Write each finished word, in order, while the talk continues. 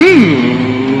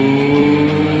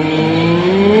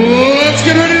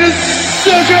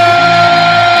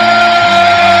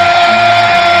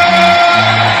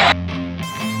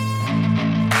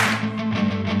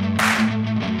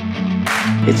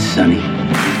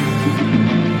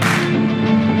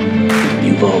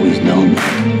I've always known that.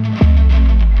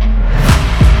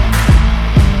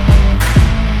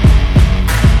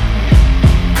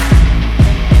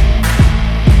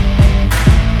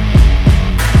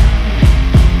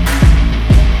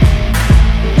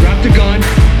 Drop the gun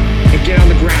and get on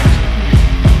the ground.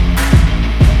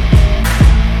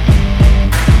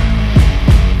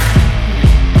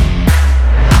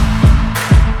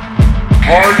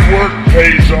 Hard work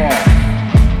pays off.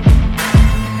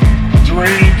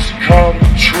 Dreams come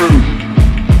true.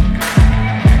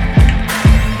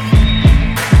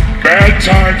 Bad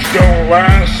times don't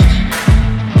last,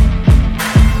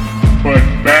 but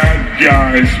bad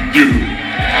guys do.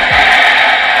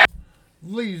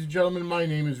 Ladies and gentlemen, my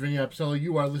name is Vinny Apsella.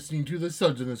 You are listening to the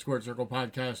Suds in the Squared Circle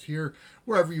podcast here,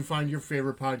 wherever you find your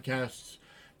favorite podcasts.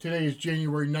 Today is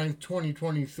January 9th,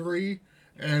 2023,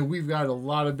 and we've got a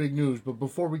lot of big news. But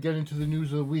before we get into the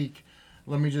news of the week,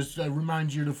 let me just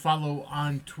remind you to follow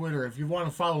on Twitter. If you want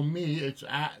to follow me, it's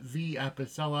at the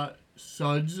Apsella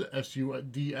Suds,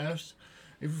 S-U-D-S.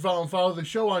 If you follow the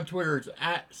show on Twitter, it's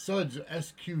at Suds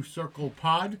SQ Circle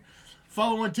Pod.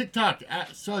 Follow on TikTok at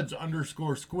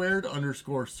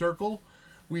Suds_squared_circle.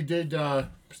 We did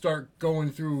start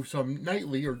going through some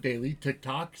nightly or daily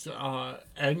TikToks,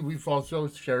 and we've also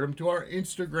shared them to our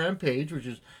Instagram page, which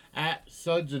is at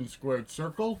Suds and Squared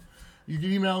Circle. You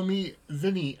can email me,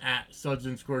 Vinny at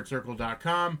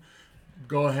sudsandsquaredcircle.com.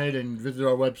 Go ahead and visit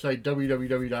our website,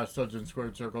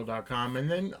 www.sudsandsquaredcircle.com. And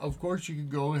then, of course, you can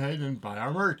go ahead and buy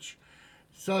our merch.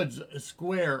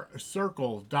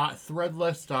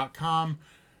 sudsquarecircle.threadless.com,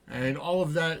 and all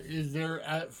of that is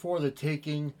there for the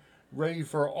taking, ready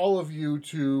for all of you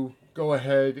to go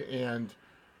ahead and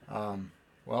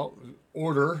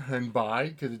order and buy,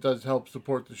 because it does help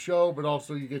support the show, but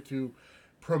also you get to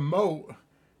promote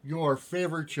your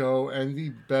favorite show and the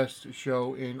best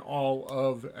show in all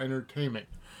of entertainment.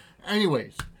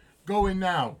 Anyways, going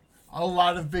now, a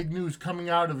lot of big news coming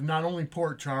out of not only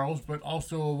Port Charles but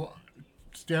also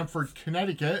Stamford,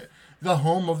 Connecticut, the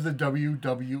home of the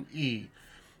WWE.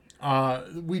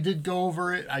 We did go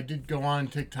over it. I did go on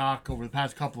TikTok over the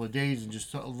past couple of days and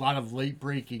just a lot of late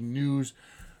breaking news.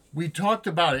 We talked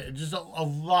about it. Just a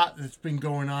lot that's been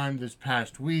going on this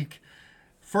past week.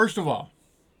 First of all,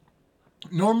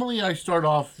 normally I start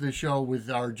off the show with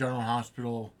our General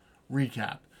Hospital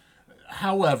recap.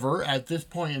 However, at this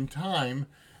point in time,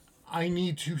 I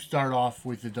need to start off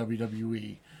with the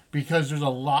WWE, because there's a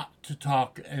lot to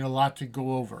talk and a lot to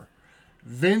go over.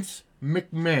 Vincent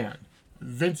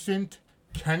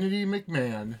Kennedy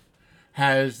McMahon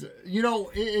has,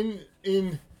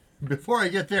 before I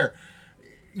get there,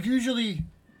 usually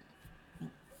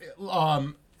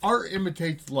art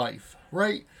imitates life,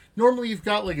 right? Normally you've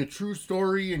got like a true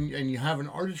story and you have an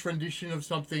artist rendition of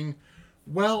something.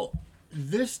 Well,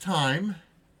 this time,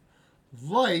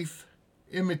 life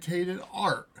imitated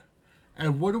art.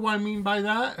 And what do I mean by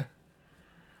that?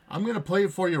 I'm going to play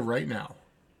it for you right now.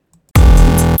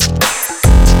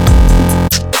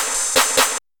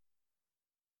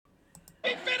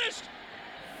 He finished!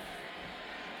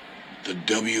 The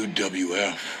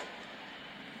WWF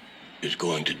is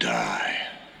going to die.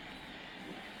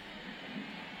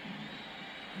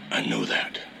 I know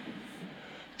that.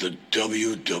 The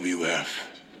WWF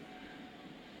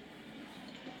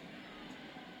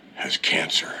has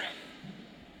cancer.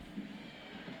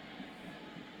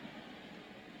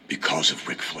 Because of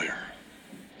Ric Flair.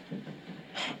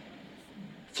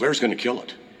 Flair's gonna kill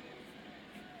it.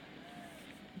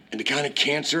 And the kind of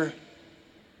cancer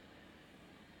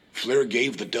Flair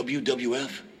gave the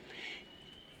WWF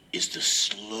is the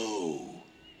slow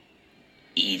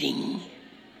eating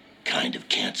kind of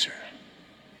cancer.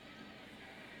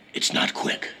 It's not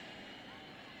quick.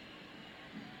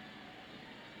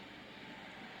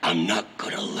 I'm not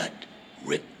gonna let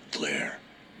Ric Flair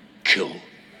kill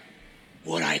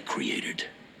what I created.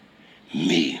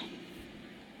 Me.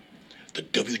 The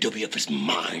WWF is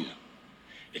mine.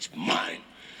 It's mine.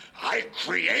 I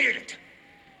created it.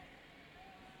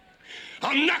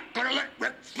 I'm not gonna let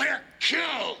Ric Flair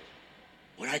kill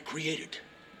what I created.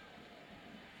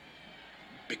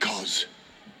 Because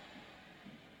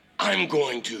I'm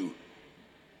going to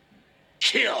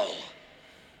kill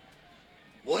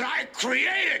what I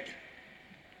created.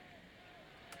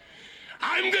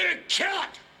 I'm gonna kill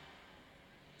it.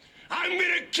 I'm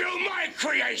gonna kill my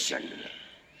creation.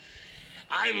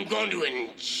 I'm going to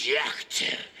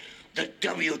inject the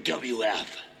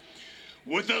WWF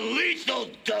with a lethal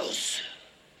dose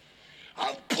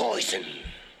of poison.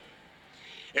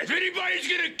 If anybody's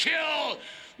gonna kill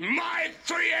my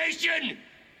creation,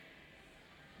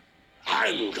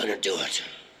 I'm gonna do it.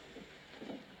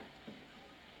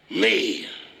 Me.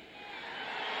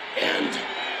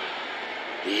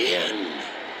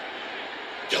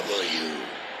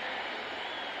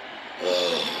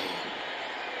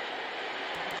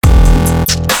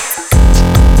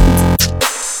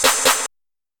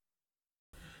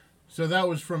 So that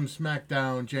was from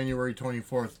SmackDown, January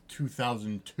 24th,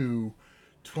 2002,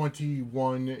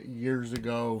 21 years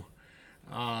ago.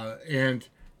 And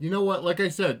you know what? Like I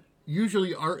said,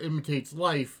 usually art imitates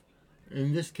life.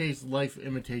 In this case, life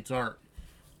imitates art.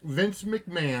 Vince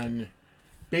McMahon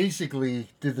basically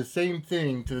did the same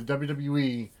thing to the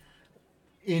WWE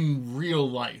in real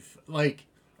life. Like,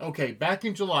 okay, back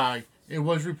in July, it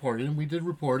was reported, and we did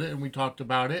report it, and we talked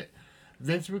about it.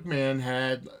 Vince McMahon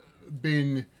had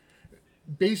been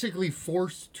basically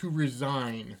forced to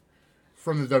resign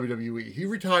from the WWE. He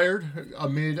retired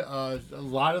amid a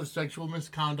lot of sexual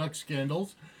misconduct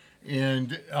scandals,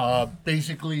 and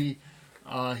basically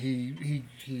he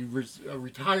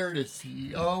retired as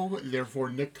CEO.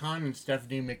 Therefore, Nick Khan and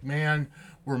Stephanie McMahon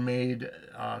were made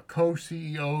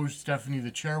co-CEOs. Stephanie,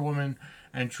 the chairwoman,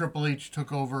 and Triple H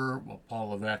took over. Well,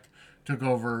 Paul Levesque took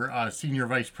over senior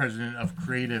vice president of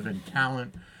creative and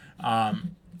talent,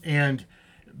 and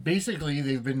basically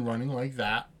they've been running like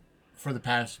that for the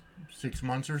past 6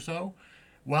 months or so.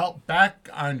 Well, back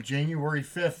on January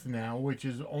 5th now, which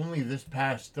is only this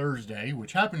past Thursday,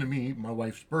 which happened to me, my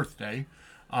wife's birthday,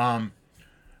 McMahon,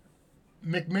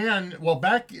 well,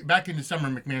 back in December,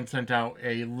 McMahon sent out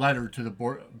a letter to the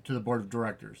board of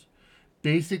directors,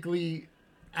 basically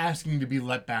asking to be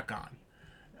let back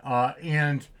on.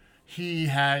 And he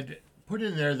had put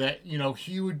in there that, you know,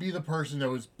 he would be the person that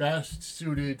was best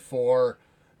suited for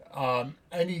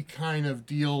any kind of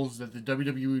deals that the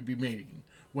WWE would be making,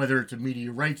 whether it's a media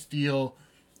rights deal,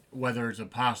 whether it's a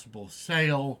possible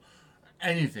sale,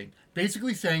 anything.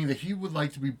 Basically saying that he would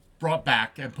like to be brought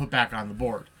back and put back on the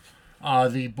board.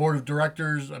 The board of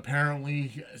directors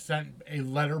apparently sent a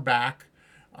letter back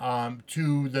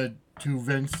to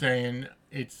Vince saying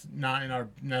it's not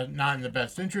in the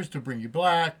best interest to bring you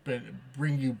back,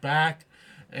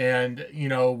 and you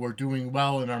know, we're doing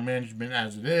well in our management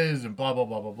as it is, and blah blah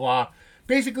blah blah blah.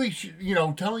 Basically, you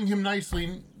know, telling him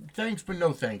nicely, thanks but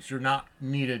no thanks, you're not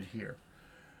needed here.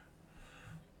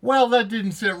 Well, that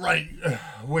didn't sit right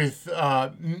with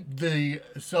the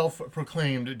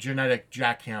self-proclaimed genetic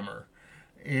jackhammer.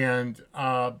 And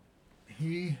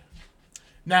he...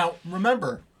 Now,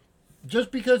 remember,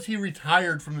 just because he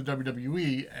retired from the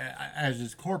WWE as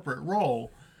his corporate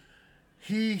role,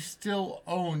 he still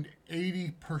owned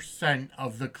 80%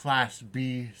 of the Class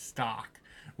B stock,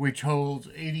 which holds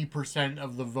 80%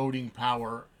 of the voting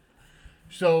power.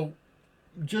 So,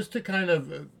 just to kind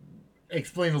of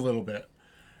explain a little bit,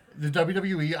 the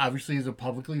WWE obviously is a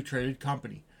publicly traded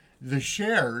company. The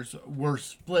shares were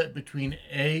split between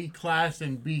A class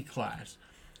and B class.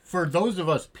 For those of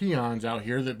us peons out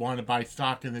here that want to buy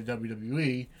stock in the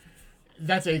WWE,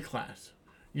 that's A class.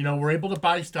 You know, we're able to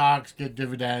buy stocks, get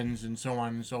dividends, and so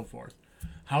on and so forth.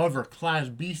 However, Class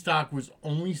B stock was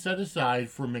only set aside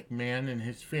for McMahon and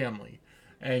his family,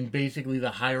 and basically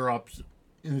the higher-ups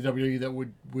in the WWE that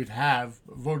would have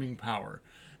voting power.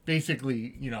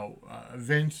 Basically, you know,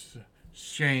 Vince,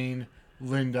 Shane,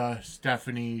 Linda,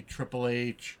 Stephanie, Triple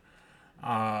H,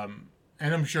 and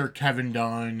I'm sure Kevin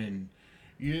Dunn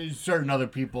and certain other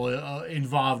people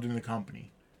involved in the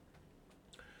company.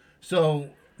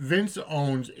 So Vince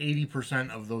owns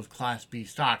 80% of those Class B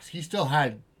stocks. He still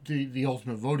had the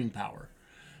ultimate voting power.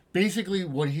 Basically,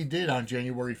 what he did on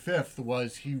January 5th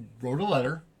was he wrote a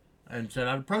letter and sent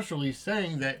out a press release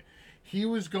saying that he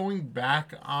was going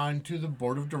back onto the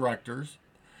board of directors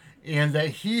and that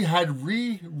he had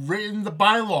rewritten the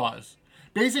bylaws.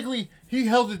 Basically, he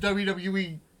held the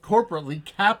WWE corporately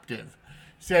captive,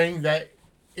 saying that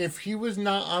if he was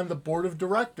not on the board of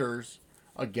directors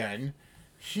again,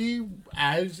 he,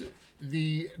 as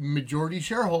the majority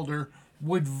shareholder,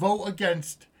 would vote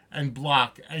against and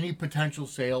block any potential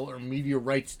sale or media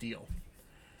rights deal.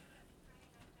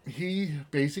 He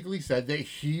basically said that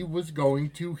he was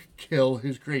going to kill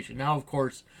his creation. Now, of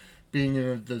course, being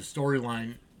in the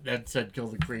storyline that said kill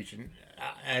the creation,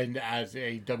 and as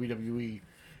a WWE,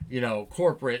 you know,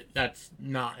 corporate, that's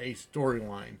not a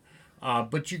storyline.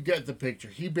 But you get the picture.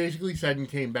 He basically said and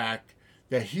came back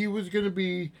that he was going to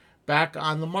be back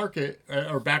on the market,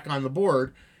 or back on the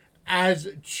board, as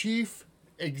chief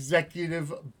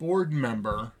executive board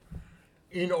member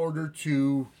in order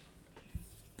to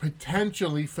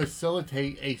potentially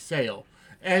facilitate a sale.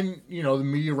 And, you know, the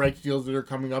media rights deals that are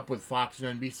coming up with Fox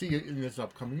and NBC in this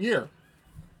upcoming year.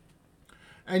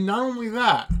 And not only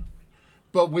that,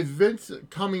 but with Vince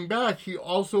coming back, he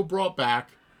also brought back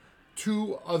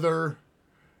two other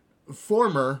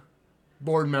former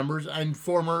board members and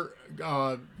former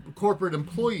corporate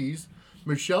employees,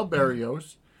 Michelle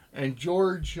Barrios and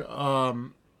George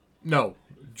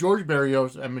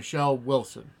Barrios and Michelle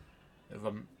Wilson,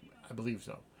 I believe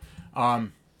so.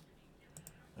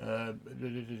 It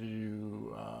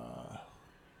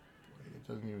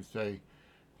doesn't even say.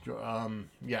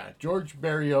 George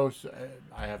Barrios.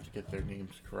 I have to get their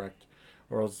names correct,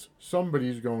 or else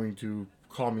somebody's going to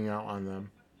call me out on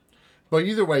them. But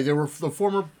either way, they were the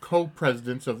former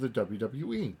co-presidents of the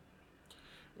WWE.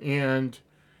 And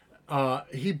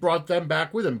he brought them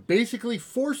back with him, basically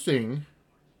forcing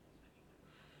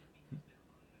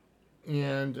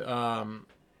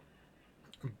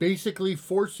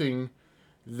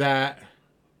that.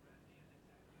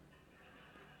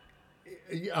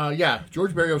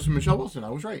 George Barrios and Michelle Wilson. I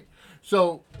was right.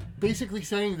 So basically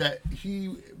saying that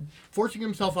he forcing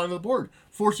himself onto the board,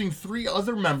 forcing 3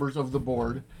 other members of the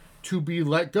board to be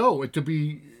let go, to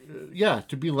be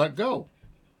let go.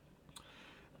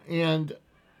 And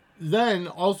then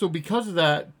also because of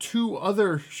that, 2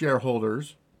 other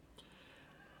shareholders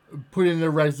put in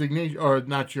their resignation, or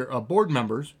not board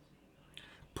members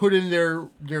put in their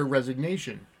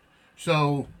resignation.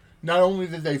 So not only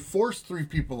did they force 3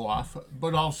 people off,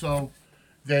 but also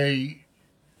they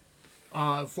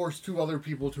forced 2 other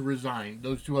people to resign.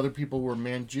 Those 2 other people were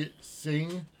Manjit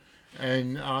Singh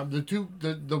and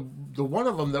the one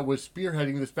of them that was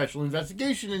spearheading the special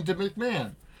investigation into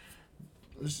McMahon.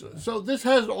 So this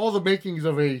has all the makings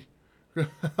of a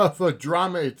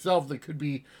drama itself that could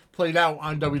be played out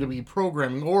on WWE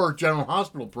programming or General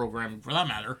Hospital programming, for that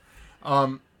matter.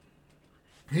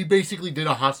 He basically did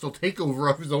a hostile takeover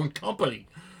of his own company,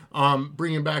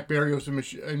 bringing back Barrios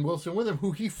and Wilson with him,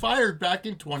 who he fired back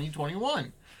in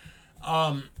 2021.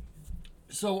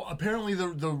 So apparently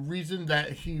the reason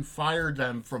that he fired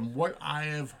them, from what I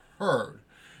have heard,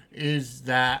 is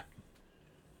that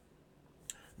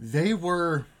they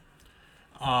were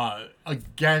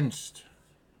against,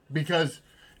 because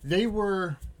they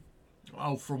were,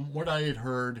 from what I had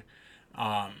heard,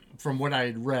 from what I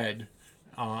had read,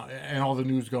 and all the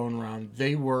news going around,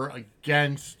 they were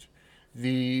against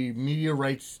the media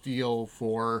rights deal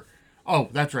for... Oh,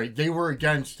 that's right. They were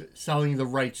against selling the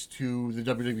rights to the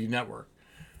WWE Network.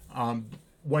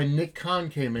 When Nick Khan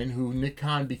came in, Nick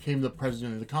Khan became the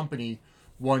president of the company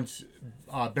once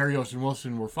Barrios and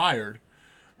Wilson were fired,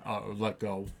 let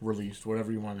go, released,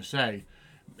 whatever you want to say.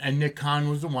 And Nick Khan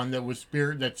was the one that was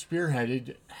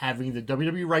spearheaded having the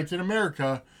WWE rights in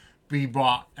America be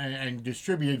bought and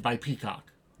distributed by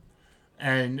Peacock.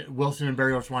 And Wilson and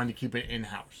Barrios wanted to keep it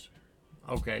in-house.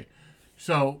 Okay.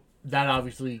 So that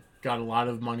obviously got a lot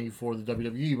of money for the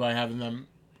WWE by having them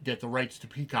get the rights to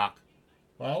Peacock.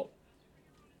 Well,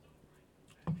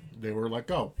 they were let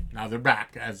go. Now they're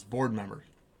back as board members.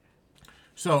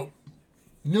 So,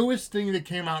 newest thing that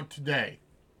came out today,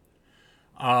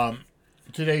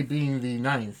 today being the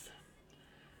 9th,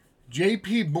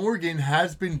 JP Morgan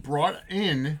has been brought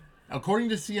in, according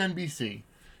to CNBC,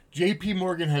 JP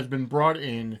Morgan has been brought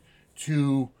in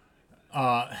to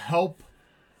help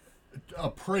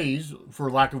appraise, for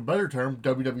lack of a better term,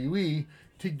 WWE,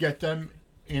 to get them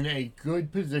in a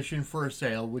good position for a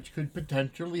sale, which could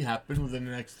potentially happen within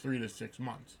the next 3 to 6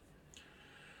 months.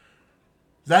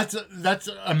 That's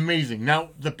amazing.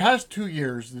 Now, the past 2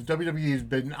 years, the WWE has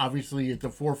been obviously at the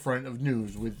forefront of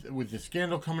news with the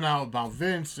scandal coming out about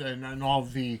Vince and all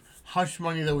of the hush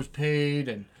money that was paid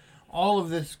and all of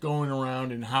this going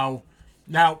around, and how...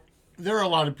 Now, there are a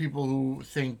lot of people who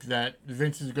think that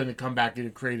Vince is going to come back in a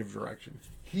creative direction.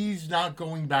 He's not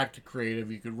going back to creative.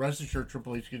 You could rest assured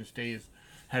Triple H is going to stay as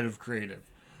head of creative.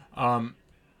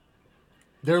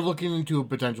 They're looking into a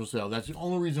potential sale. That's the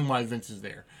only reason why Vince is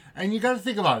there. And you got to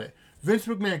think about it. Vince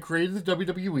McMahon created the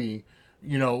WWE,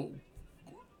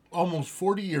 almost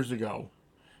 40 years ago.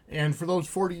 And for those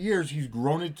 40 years, he's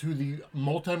grown it to the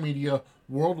multimedia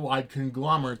worldwide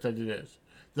conglomerate that it is.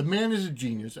 The man is a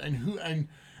genius, and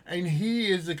he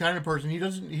is the kind of person, he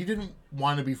didn't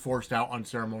want to be forced out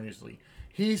unceremoniously.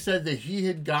 He said that he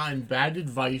had gotten bad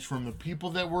advice from the people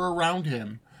that were around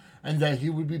him and that he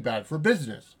would be bad for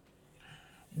business.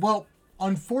 Well,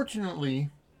 unfortunately,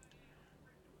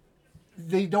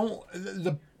 they don't.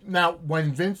 Now,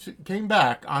 when Vince came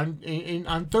back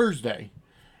on Thursday,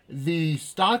 the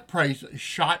stock price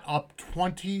shot up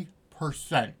 20%.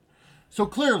 So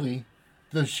clearly,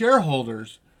 the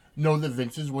shareholders know that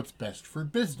Vince is what's best for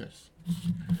business.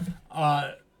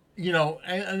 And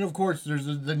of course, there's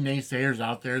the naysayers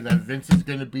out there that Vince is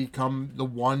going to become the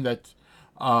one that's,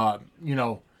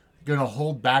 going to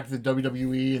hold back the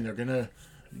WWE, and they're going to,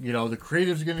 the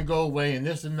creative's going to go away, and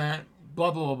this and that,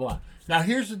 blah, blah, blah, blah. Now,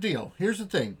 here's the deal. Here's the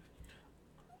thing.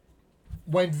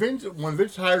 When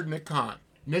Vince hired Nick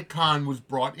Khan was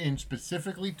brought in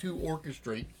specifically to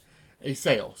orchestrate a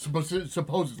sale,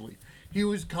 supposedly. He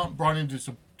was brought in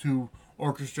to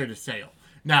orchestrate a sale.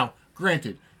 Now,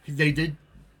 granted, they did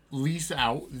lease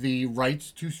out the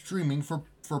rights to streaming for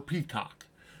Peacock,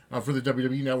 for the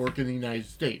WWE Network in the United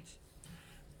States.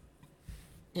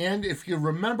 And if you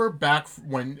remember back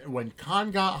when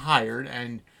Khan got hired,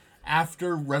 and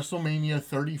after WrestleMania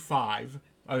 35,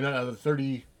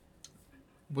 30,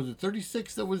 was it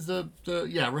 36 that was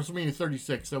WrestleMania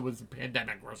 36 that was the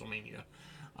pandemic WrestleMania,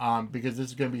 because this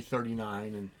is going to be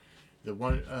 39, and the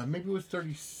one maybe it was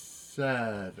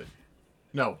 37.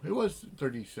 No, it was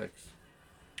 36.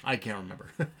 I can't remember.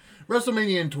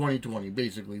 WrestleMania in 2020,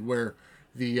 basically, where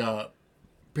the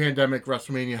pandemic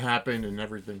WrestleMania happened and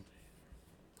everything.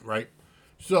 Right?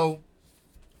 So,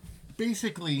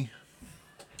 basically,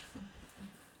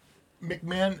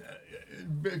 McMahon,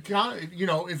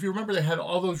 if you remember, they had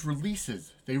all those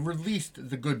releases. They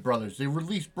released the Good Brothers. They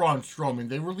released Braun Strowman.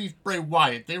 They released Bray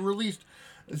Wyatt. They released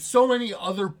so many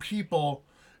other people,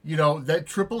 that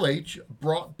Triple H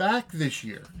brought back this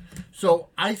year. So,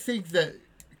 I think that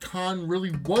Khan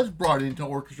really was brought in to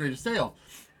orchestrate a sale.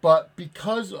 But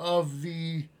because of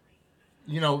the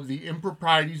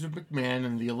improprieties of McMahon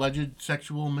and the alleged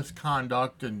sexual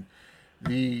misconduct and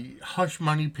the hush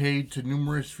money paid to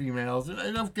numerous females,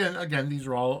 and again, these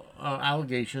are all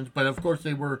allegations, but of course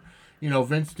they were,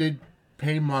 Vince did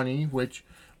pay money, which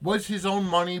was his own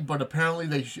money, but apparently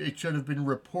it should have been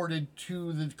reported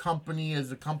to the company as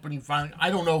the company finally. I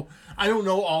don't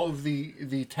know all of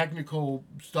the technical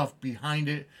stuff behind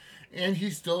it, and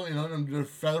he's still under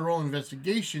federal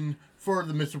investigation for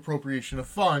the misappropriation of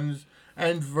funds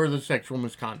and for the sexual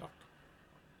misconduct.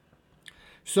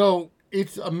 So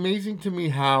it's amazing to me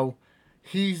how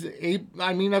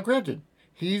now granted,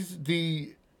 he's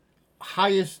the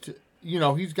highest,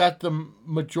 he's got the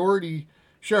majority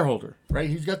shareholder, right?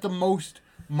 He's got the most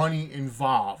money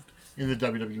involved in the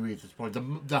WWE at this point,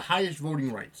 the highest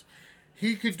voting rights.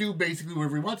 He could do basically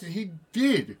whatever he wants, and he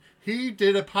did. He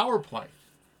did a power play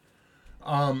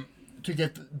to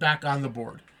get back on the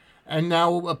board. And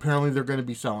now apparently they're going to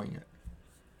be selling it.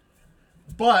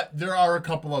 But there are a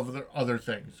couple of other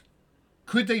things.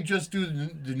 Could they just do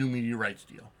the new media rights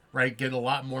deal, right? Get a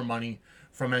lot more money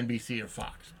from NBC or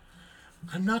Fox?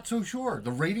 I'm not so sure.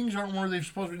 The ratings aren't where they're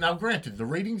supposed to be. Now, granted, the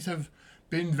ratings have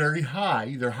been very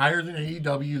high. They're higher than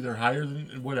AEW. They're higher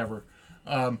than whatever.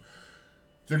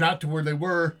 They're not to where they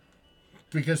were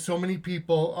because so many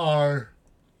people are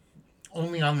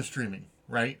only on the streaming,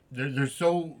 right?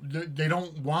 They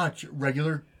don't watch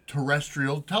regular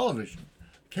terrestrial television,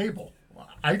 cable.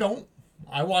 I don't.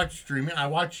 I watch streaming. I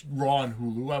watch Raw on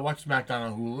Hulu. I watch SmackDown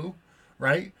on Hulu,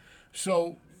 right?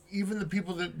 So even the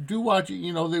people that do watch it,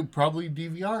 they probably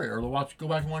DVR it or they'll go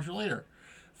back and watch it later.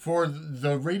 For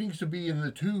the ratings to be in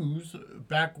the twos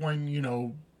back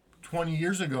when, 20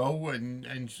 years ago,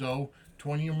 and so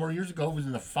 20 or more years ago, it was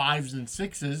in the fives and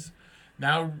sixes.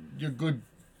 Now your good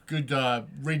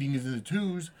rating is in the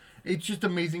twos. It's just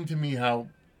amazing to me how,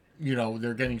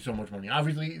 they're getting so much money.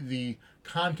 Obviously, the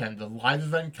content, the live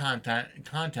event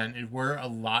content is where a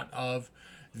lot of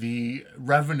the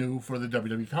revenue for the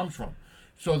WWE comes from.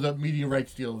 So the media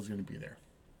rights deal is going to be there.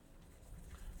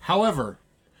 However,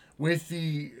 with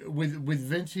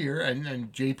Vince here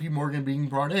and JP Morgan being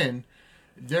brought in,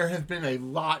 there have been a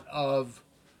lot of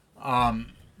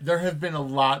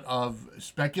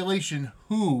speculation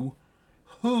who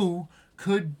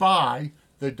could buy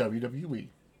the WWE.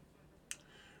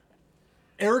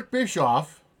 Eric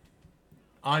Bischoff,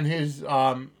 on his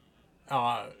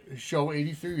show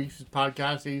 83 Weeks, his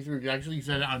podcast 83 Weeks, actually he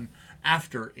said it on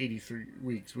After 83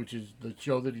 Weeks, which is the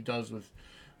show that he does with,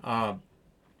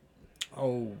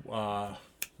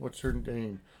 what's her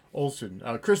name? Olsen,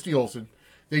 Christy Olsen.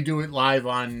 They do it live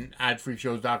on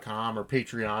adfreeshows.com or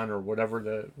Patreon or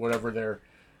whatever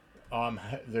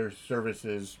their service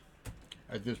is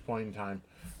at this point in time.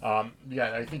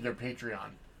 I think they're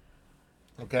Patreon.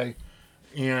 Okay.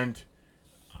 And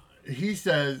he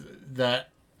says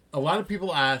that a lot of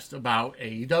people asked about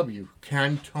AEW.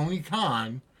 Can Tony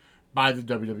Khan buy the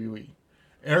WWE?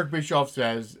 Eric Bischoff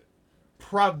says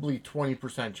probably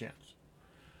 20% chance.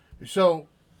 So,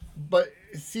 but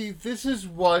see, this is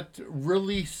what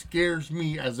really scares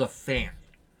me as a fan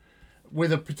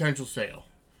with a potential sale.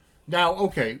 Now,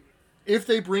 okay, if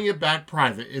they bring it back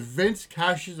private, if Vince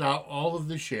cashes out all of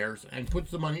the shares and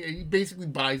puts the money, he basically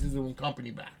buys his own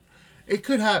company back. It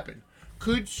could happen.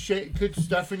 Could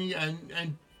Stephanie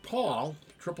and Paul,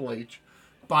 Triple H,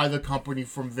 buy the company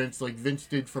from Vince like Vince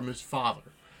did from his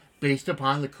father, based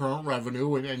upon the current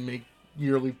revenue and make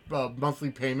yearly,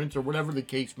 monthly payments or whatever the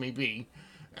case may be,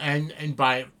 and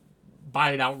buy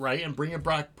it outright and bring it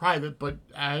back private, but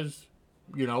as,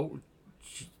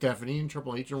 Stephanie and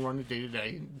Triple H are running day to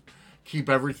day and keep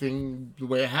everything the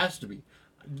way it has to be.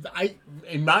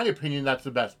 In my opinion, that's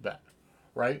the best bet,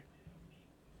 right?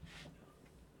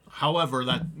 However,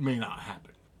 that may not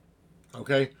happen.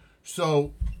 Okay,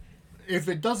 so if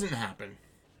it doesn't happen,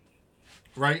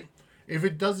 right? If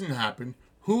it doesn't happen,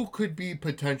 who could be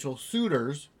potential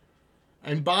suitors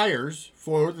and buyers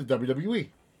for the WWE?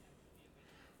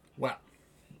 Well,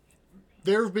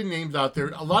 there have been names out there,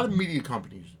 a lot of media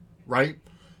companies, right?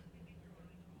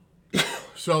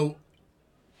 So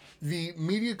the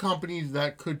media companies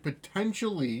that could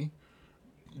potentially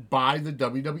buy the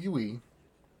WWE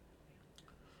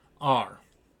are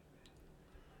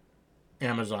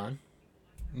Amazon,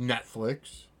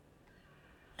 Netflix,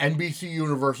 NBC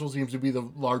Universal seems to be the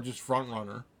largest front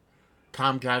runner.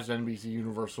 Comcast, NBC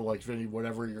Universal, Xfinity,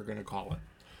 whatever you're going to call it.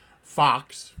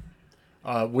 Fox,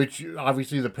 which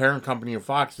obviously the parent company of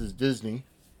Fox is Disney,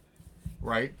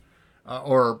 right?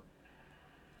 No,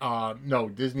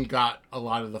 Disney got a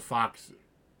lot of the Fox,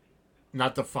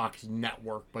 not the Fox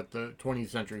network, but the 20th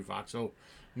Century Fox. So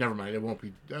never mind, it won't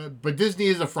be. But Disney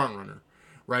is a front runner,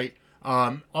 right?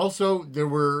 Also, there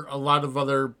were a lot of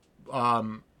other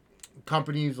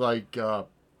companies like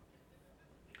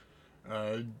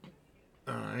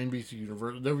NBC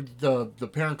Universal. There was the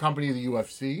parent company of the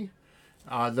UFC,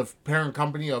 the parent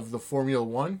company of the Formula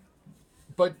One.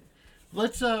 But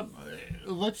let's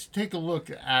take a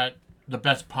look at the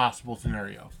best possible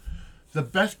scenario. The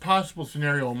best possible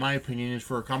scenario, in my opinion, is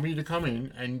for a company to come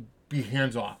in and be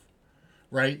hands off,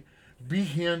 right? Be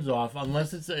hands off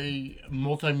unless it's a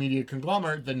multimedia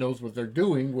conglomerate that knows what they're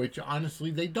doing, which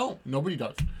honestly they don't. Nobody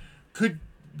does. Could,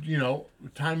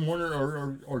 Time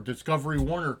Warner or Discovery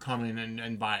Warner come in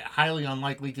and buy it? Highly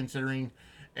unlikely considering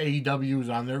AEW is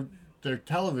on their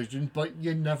television, but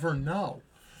you never know.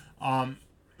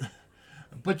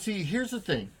 But see, here's the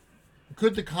thing.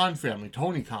 Could the Khan family,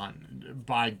 Tony Khan,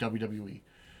 buy WWE?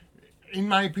 In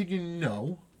my opinion,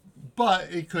 no.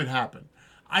 But it could happen.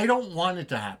 I don't want it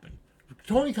to happen.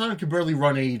 Tony Khan can barely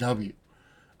run AEW.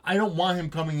 I don't want him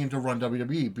coming in to run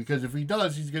WWE because if he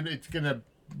does, it's gonna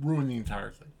ruin the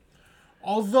entire thing.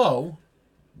 Although,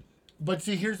 but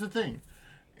see, here's the thing,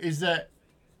 is that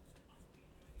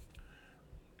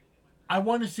I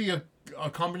want to see a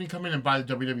company come in and buy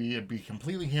the WWE and be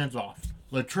completely hands off.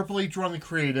 Let Triple H run the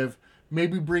creative.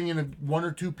 Maybe bring in one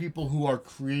or two people who are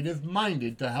creative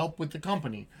minded to help with the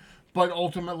company, but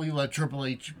ultimately let Triple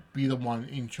H be the one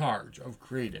in charge of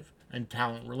creative and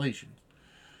talent relations.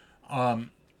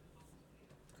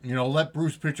 Let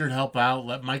Bruce Pritchard help out,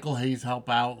 let Michael Hayes help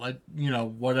out,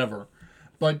 whatever.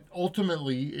 But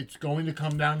ultimately, it's going to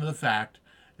come down to the fact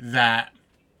that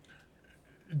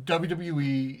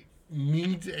WWE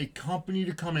needs a company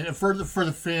to come in, for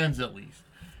the fans at least.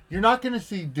 You're not going to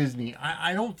see Disney.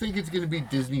 I don't think it's going to be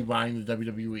Disney buying the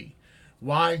WWE.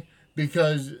 Why?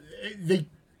 Because they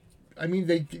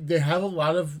have a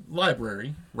lot of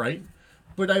library, right?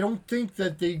 But I don't think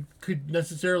that they could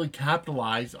necessarily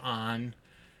capitalize on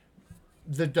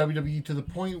the WWE to the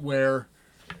point where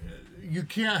you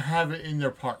can't have it in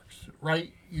their parks,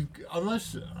 right?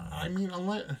 Unless I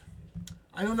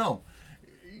don't know.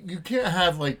 You can't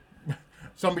have like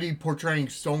somebody portraying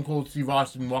Stone Cold Steve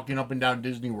Austin walking up and down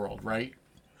Disney World, right?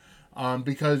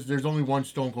 Because there's only one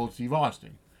Stone Cold Steve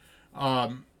Austin.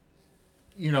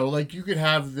 Like you could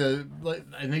have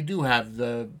and they do have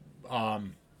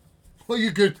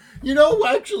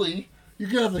you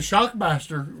could have the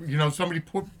Shockmaster, somebody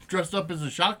dressed up as a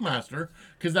Shockmaster,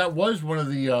 because that was one of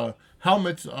the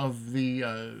helmets of the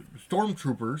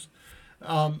Stormtroopers.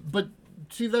 But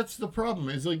see, that's the problem,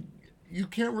 is like, you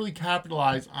can't really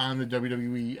capitalize on the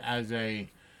WWE as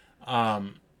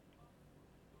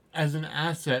an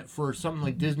asset for something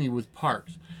like Disney with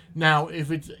parks. Now,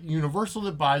 if it's Universal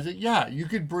that buys it, yeah, you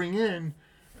could bring in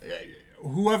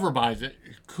whoever buys it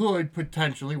could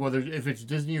potentially, if it's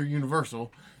Disney or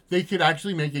Universal, they could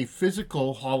actually make a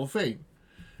physical Hall of Fame,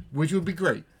 which would be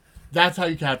great. That's how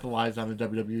you capitalize on the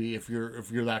WWE if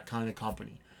you're that kind of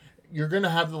company. You're going to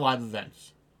have the live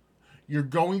events. You're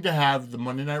going to have the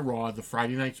Monday Night Raw, the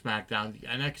Friday Night SmackDown, the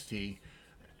NXT.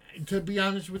 To be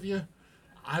honest with you,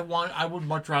 I would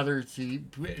much rather see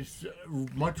it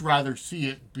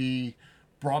be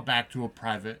brought back to a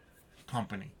private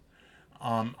company.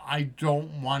 I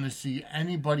don't want to see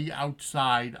anybody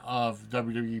outside of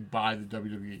WWE buy the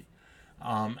WWE.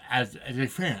 As a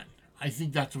fan, I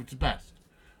think that's what's best.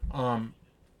 If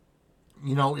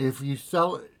you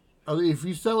sell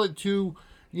it to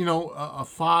a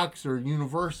Fox or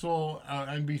Universal,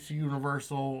 NBC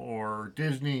Universal, or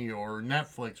Disney or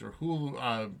Netflix or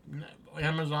Hulu,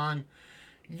 Amazon,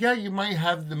 yeah, you might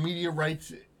have the media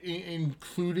rights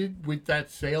included with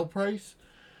that sale price.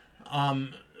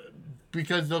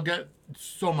 because they'll get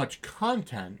so much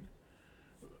content,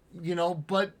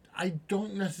 but I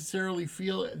don't necessarily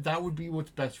feel that would be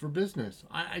what's best for business.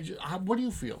 What do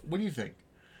you feel? What do you think?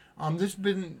 This has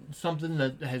been something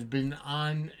that has been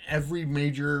on every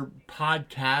major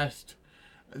podcast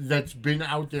that's been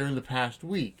out there in the past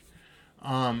week.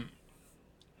 And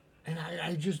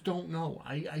I just don't know.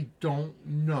 I don't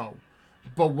know.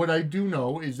 But what I do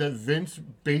know is that Vince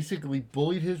basically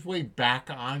bullied his way back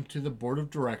onto the board of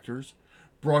directors,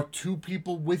 brought 2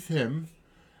 people with him,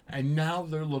 and now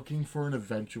they're looking for an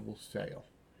eventual sale.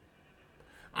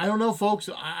 I don't know, folks.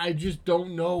 I just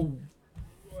don't know.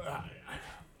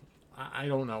 I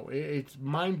don't know. It's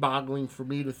mind-boggling for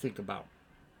me to think about.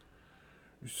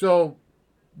 So,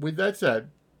 with that said,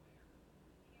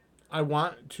 I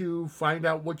want to find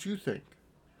out what you think.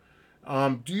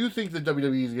 Do you think that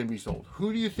WWE is going to be sold?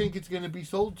 Who do you think it's going to be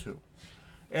sold to?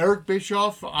 Eric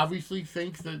Bischoff obviously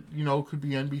thinks that, it could be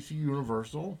NBC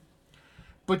Universal.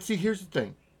 But see, here's the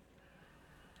thing.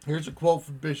 Here's a quote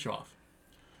from Bischoff.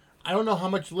 I don't know how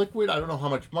much liquid, I don't know how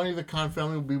much money the Khan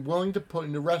family will be willing to put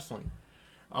into wrestling.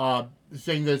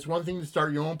 Saying that it's one thing to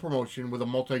start your own promotion with a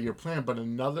multi-year plan, but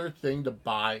another thing to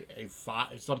buy a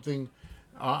 $5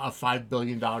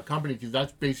 billion company, because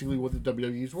that's basically what the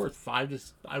WWE is worth. $5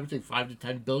 to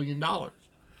 $10 billion.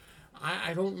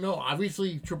 I don't know.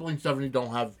 Obviously, Triple H 70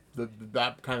 don't have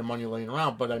that kind of money laying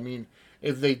around, but I mean,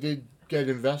 if they did get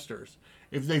investors,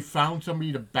 if they found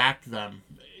somebody to back them,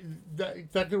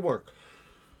 that could work.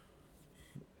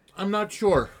 I'm not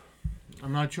sure.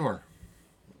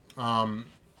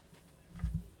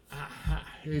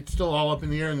 It's still all up in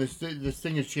the air, and this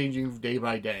thing is changing day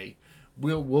by day.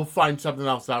 We'll find something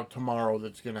else out tomorrow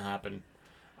that's going to happen.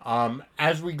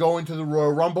 As we go into the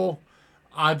Royal Rumble,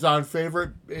 odds-on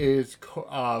favorite is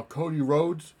Cody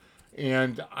Rhodes,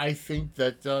 and I think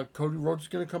that Cody Rhodes is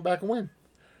going to come back and win.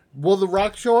 Will The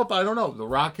Rock show up? I don't know. The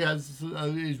Rock is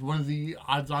one of the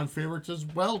odds-on favorites as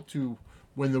well to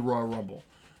win the Royal Rumble.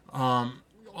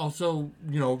 Also,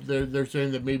 they're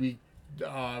saying that maybe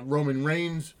Roman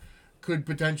Reigns could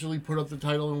potentially put up the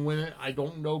title and win it. I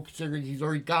don't know, considering he's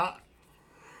already got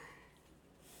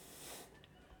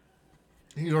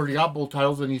both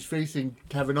titles, and he's facing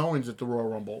Kevin Owens at the Royal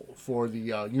Rumble for the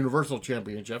Universal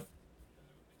Championship.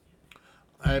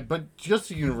 But just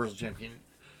the Universal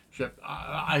Championship.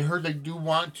 I heard they do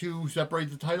want to separate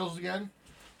the titles again,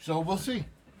 so we'll see.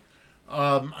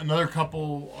 Another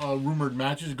couple rumored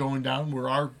matches going down. We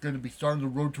are going to be starting the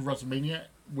road to WrestleMania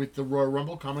with the Royal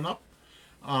Rumble coming up.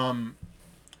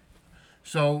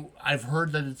 So I've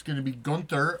heard that it's going to be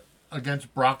Gunther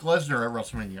against Brock Lesnar at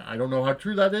WrestleMania. I don't know how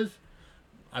true that is.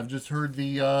 I've just heard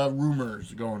the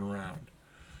rumors going around.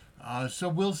 So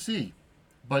we'll see.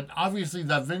 But obviously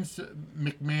that Vince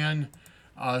McMahon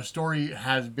story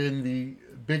has been the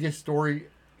biggest story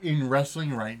in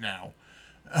wrestling right now.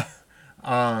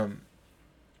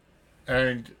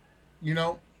 And,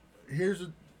 here's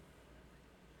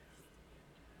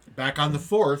back on the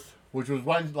 4th, which was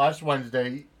last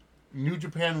Wednesday, New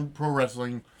Japan Pro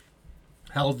Wrestling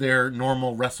held their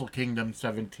normal Wrestle Kingdom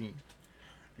 17.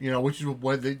 Which is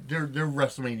what their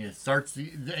WrestleMania starts.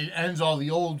 It ends all the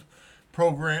old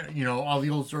program, all the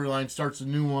old storylines, starts the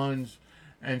new ones,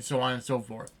 and so on and so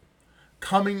forth.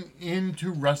 Coming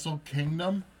into Wrestle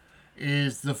Kingdom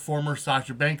is the former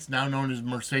Sasha Banks, now known as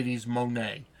Mercedes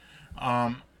Moné.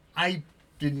 I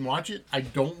didn't watch it. I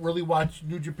don't really watch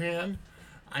New Japan.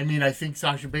 I mean, I think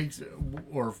Sasha Banks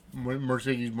or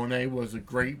Mercedes Moné was a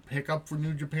great pickup for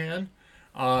New Japan.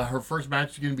 Her first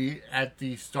match is going to be at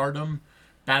the Stardom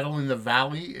Battle in the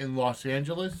Valley in Los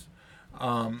Angeles,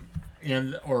 or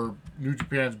New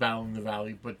Japan's Battle in the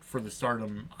Valley, but for the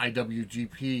Stardom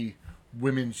IWGP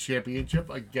Women's Championship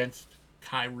against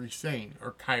Kairi Sane,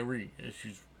 or Kairi as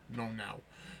she's known now.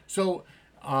 So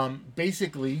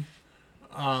basically,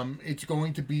 it's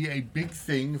going to be a big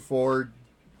thing for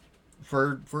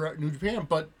New Japan,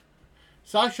 but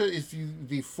Sasha is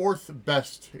the 4th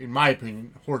best, in my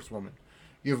opinion, horsewoman.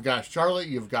 You've got Charlotte,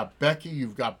 you've got Becky,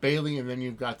 you've got Bayley, and then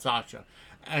you've got Sasha.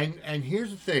 And here's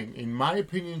the thing. In my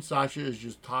opinion, Sasha is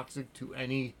just toxic to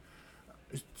any...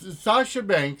 Sasha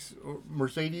Banks,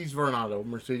 Mercedes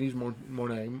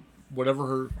Moné,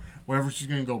 whatever she's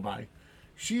going to go by,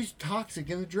 she's toxic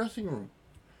in the dressing room.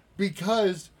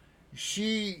 Because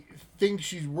she thinks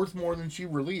she's worth more than she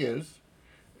really is.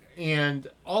 And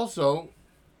also,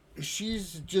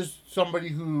 she's just somebody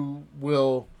who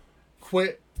will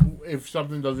quit if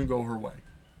something doesn't go her way.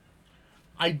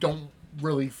 I don't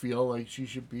really feel like she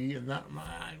should be in that.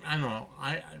 I don't know.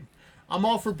 I'm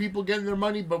all for people getting their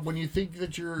money, but when you think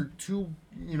that you're too,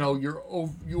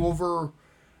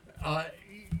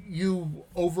 you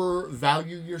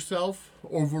overvalue yourself,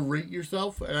 overrate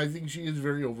yourself, and I think she is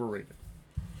very overrated.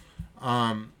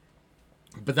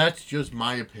 But that's just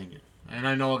my opinion. And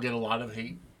I know I'll get a lot of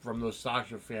hate from those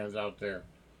Sasha fans out there.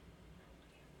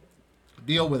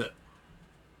 Deal with it.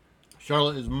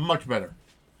 Charlotte is much better.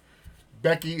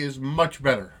 Becky is much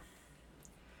better.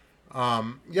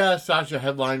 Yeah, Sasha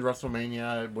headlined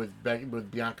WrestleMania with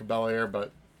Bianca Belair,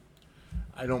 but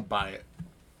I don't buy it.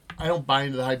 I don't buy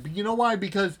into the hype. But you know why?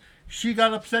 Because she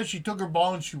got upset. She took her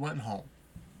ball and she went home.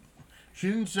 She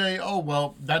didn't say, oh,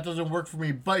 well, that doesn't work for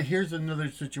me, but here's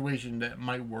another situation that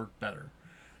might work better.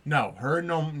 No, her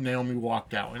and Naomi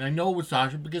walked out. And I know it was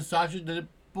Sasha because Sasha did it,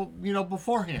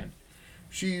 beforehand.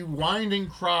 She whined and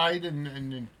cried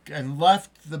and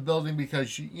left the building because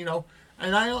she,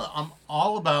 and I'm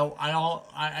all about,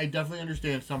 I definitely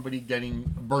understand somebody getting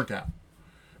burnt out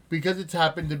because it's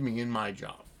happened to me in my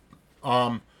job.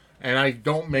 And I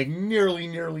don't make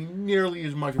nearly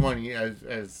as much money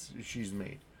as she's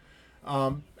made.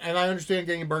 And I understand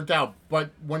getting burnt out,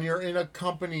 but when you're in a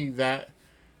company that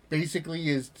basically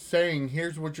is saying,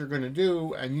 here's what you're going to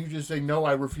do, and you just say, no,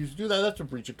 I refuse to do that, that's a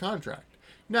breach of contract.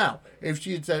 Now, if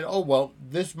she had said, oh, well,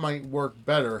 this might work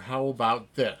better, how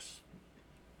about this?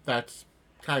 That's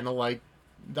kind of like,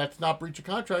 that's not breach of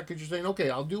contract because you're saying, okay,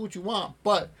 I'll do what you want,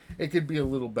 but it could be a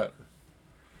little better.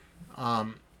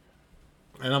 And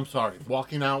I'm sorry,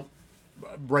 walking out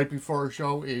right before a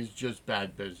show is just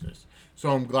bad business.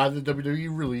 So I'm glad the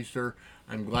WWE released her.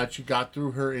 I'm glad she got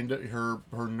through her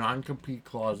non-compete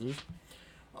clauses.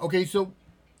 Okay, so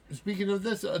speaking of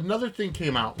this, another thing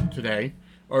came out today,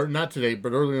 or not today,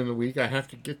 but earlier in the week. I have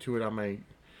to get to it on my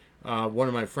one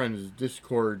of my friends'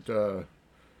 Discord.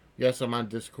 Yes, I'm on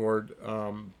Discord,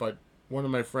 but one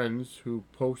of my friends who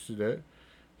posted it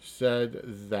said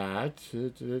that where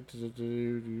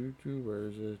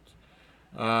is it?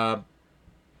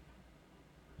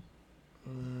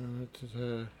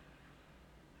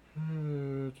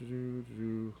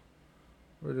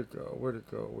 Where'd it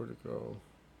go?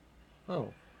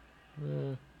 Oh.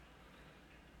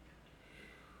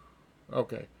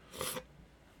 Okay.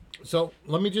 So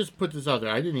let me just put this out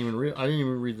there. I didn't even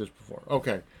read this before.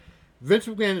 Okay. Vince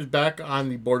McMahon is back on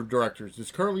the board of directors.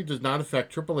 This currently does not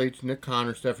affect Triple H, Nick Khan,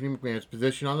 or Stephanie McMahon's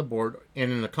position on the board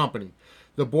and in the company.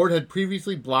 The board had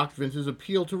previously blocked Vince's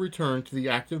appeal to return to the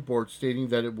active board, stating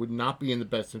that it would not be in the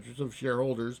best interest of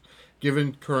shareholders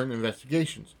given current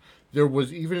investigations. There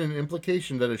was even an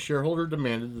implication that a shareholder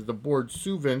demanded that the board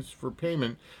sue Vince for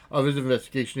payment of his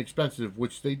investigation expenses,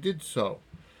 which they did so.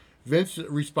 Vince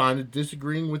responded,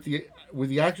 disagreeing with the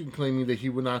action, claiming that he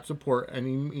would not support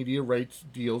any media rights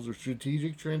deals or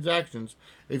strategic transactions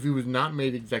if he was not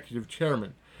made executive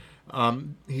chairman.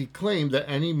 He claimed that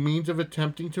any means of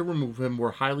attempting to remove him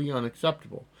were highly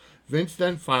unacceptable. Vince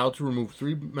then filed to remove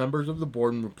 3 members of the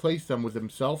board and replace them with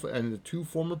himself and the 2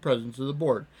 former presidents of the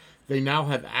board. They now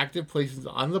have active places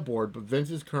on the board, but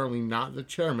Vince is currently not the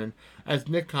chairman, as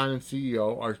Nick Khan and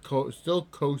CEO are still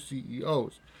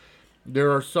co-CEOs.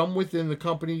 There are some within the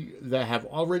company that have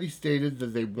already stated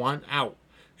that they want out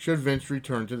should Vince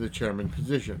return to the chairman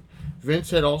position. Vince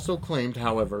had also claimed,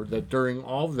 however, that during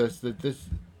all of this that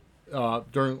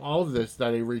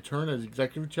a return as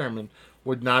executive chairman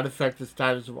would not affect the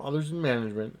status of others in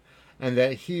management, and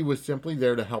that he was simply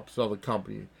there to help sell the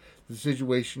company. The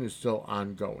situation is still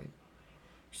ongoing.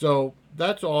 So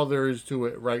that's all there is to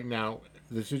it right now.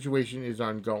 The situation is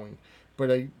ongoing, but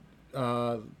I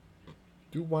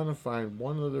do want to find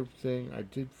one other thing. I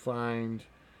did find,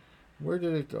 where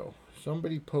did it go?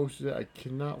 Somebody posted it. I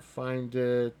cannot find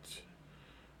it.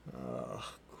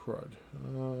 Crud.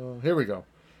 Here we go.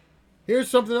 Here's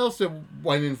something else that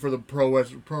went in for the pro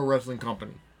wrestling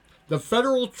company. The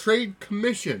Federal Trade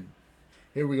Commission.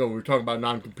 Here we go. We're talking about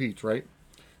non-competes, right?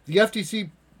 The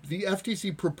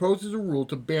FTC proposes a rule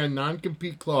to ban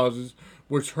non-compete clauses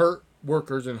which hurt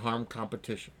workers and harm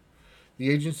competition. The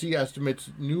agency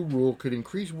estimates new rule could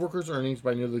increase workers' earnings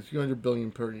by nearly $300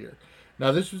 billion per year.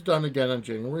 Now, this was done again on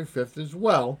January 5th as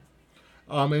well,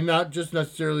 and not just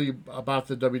necessarily about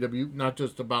the WWE, not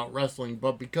just about wrestling,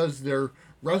 but because they're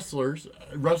wrestlers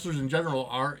in general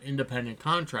are independent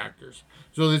contractors.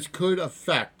 So this could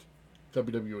affect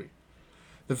WWE.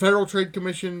 The Federal Trade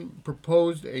Commission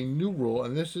proposed a new rule,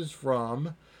 and this is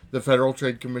from the Federal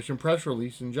Trade Commission press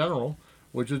release in general,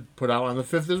 which was put out on the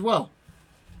 5th as well.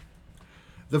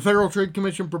 The Federal Trade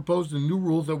Commission proposed a new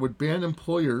rule that would ban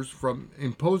employers from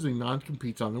imposing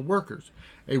non-competes on their workers,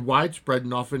 a widespread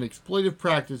and often exploitive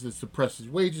practice that suppresses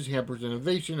wages, hampers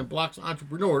innovation, and blocks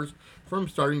entrepreneurs from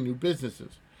starting new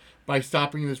businesses. By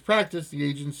stopping this practice, the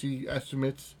agency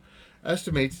estimates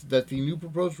estimates that the new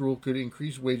proposed rule could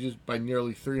increase wages by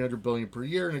nearly $300 billion per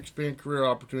year and expand career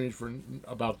opportunities for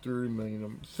about 30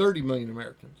 million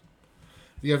Americans.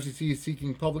 The FTC is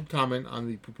seeking public comment on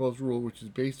the proposed rule, which is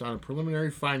based on a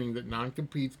preliminary finding that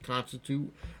non-competes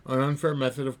constitute an unfair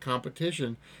method of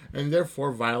competition and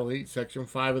therefore violate Section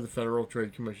 5 of the Federal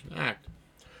Trade Commission Act.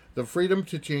 The freedom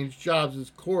to change jobs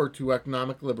is core to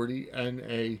economic liberty and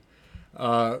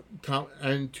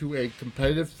to a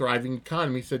competitive, thriving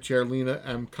economy, said Chair Lena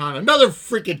M. Khan. Another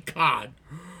freaking Khan!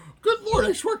 Good Lord,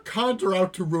 I swear Khans are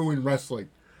out to ruin wrestling.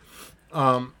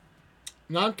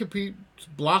 Non-competes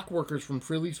block workers from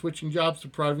freely switching jobs,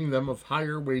 depriving them of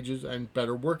higher wages and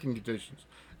better working conditions,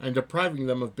 and depriving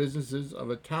them of businesses of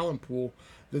a talent pool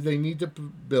that they need to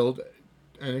build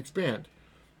and expand.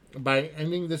 By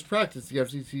ending this practice, the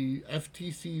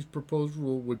FTC's proposed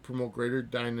rule would promote greater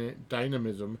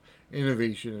dynamism,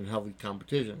 innovation, and healthy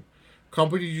competition.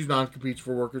 Companies use non-competes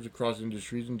for workers across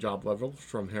industries and job levels,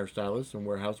 from hairstylists and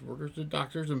warehouse workers to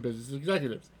doctors and business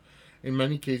executives. In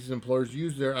many cases, employers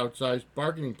use their outsized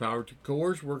bargaining power to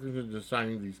coerce workers into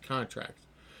signing these contracts.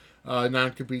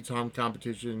 Non-competes harm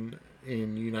competition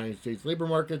in the United States labor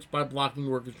markets by blocking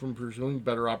workers from pursuing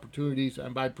better opportunities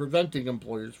and by preventing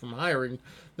employers from hiring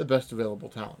the best available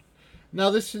talent.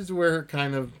 Now, this is where it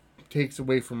kind of takes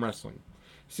away from wrestling.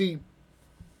 See,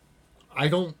 I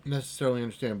don't necessarily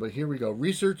understand, but here we go.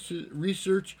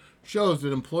 Research shows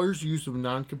that employers' use of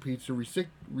non-competes to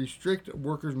restrict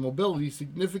workers' mobility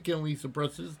significantly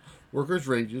suppresses workers'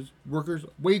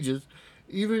 wages,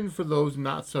 even for those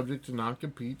not subject to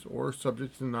non-competes or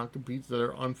subject to non-competes that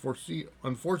are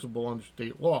unenforceable under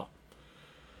state law.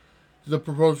 The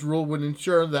proposed rule would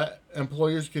ensure that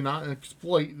employers cannot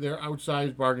exploit their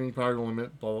outsized bargaining power to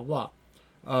limit blah, blah,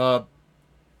 blah.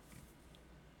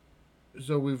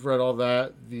 So we've read all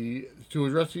that. To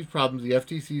address these problems, the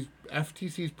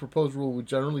FTC's proposed rule would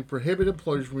generally prohibit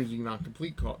employers from using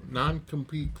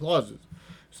non-compete clauses.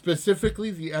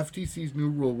 Specifically, the FTC's new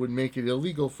rule would make it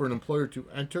illegal for an employer to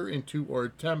enter into or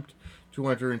attempt to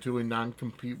enter into a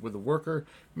non-compete with a worker,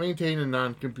 maintain a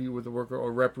non-compete with a worker,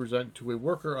 or represent to a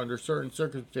worker under certain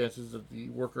circumstances that the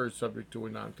worker is subject to a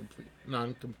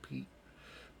non-compete.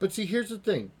 But see, here's the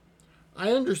thing.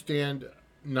 I understand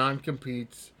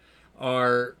non-competes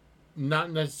are not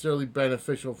necessarily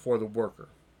beneficial for the worker,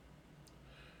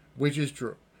 which is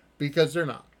true, because they're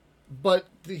not. But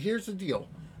here's the deal.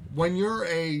 When you're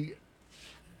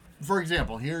for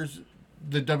example, here's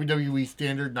the WWE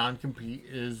standard non-compete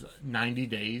is 90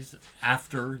 days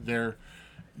after they're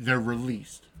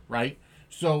released, right?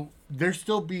 So they're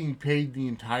still being paid the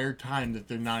entire time that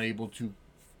they're not able to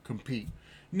compete.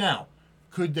 Now,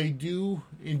 could they do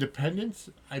independence?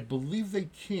 I believe they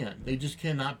can. They just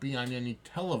cannot be on any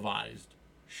televised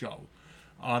show.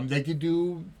 They could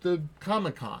do the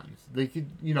Comic-Cons. They could,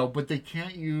 but they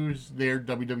can't use their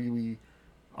WWE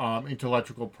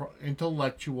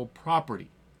intellectual property.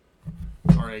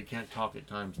 Sorry, I can't talk at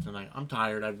times tonight. I'm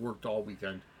tired. I've worked all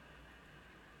weekend.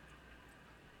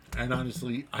 And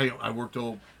honestly, I worked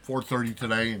till 4:30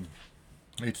 today, and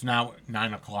it's now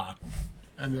 9 o'clock.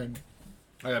 And then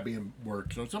I gotta be in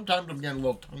work. So sometimes I'm getting a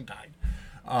little tongue-tied.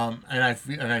 And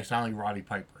I sound like Roddy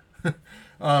Piper.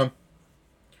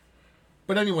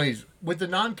 But anyways, with the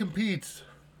non-competes,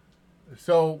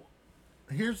 so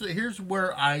here's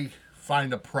where I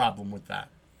find a problem with that.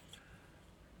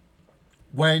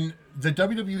 When the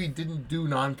WWE didn't do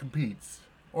non-competes,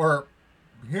 or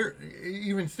here,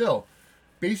 even still,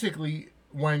 basically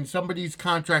when somebody's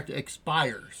contract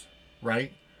expires,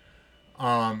 right?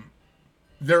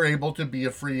 They're able to be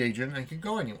a free agent and can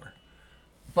go anywhere.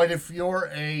 But if you're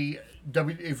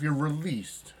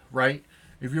released, right?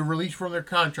 If you're released from their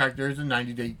contract, there's a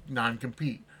 90-day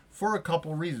non-compete for a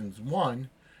couple reasons. One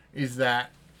is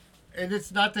that, and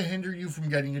it's not to hinder you from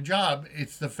getting a job,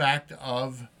 it's the fact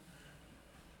of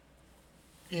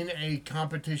in a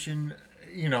competition,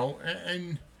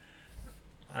 and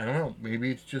I don't know,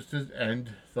 maybe it's just to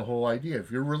end the whole idea.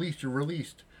 If you're released, you're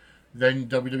released. Then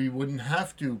WWE wouldn't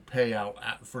have to pay out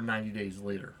for 90 days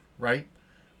later, right?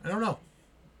 I don't know.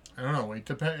 It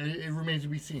depends. It remains to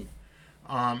be seen.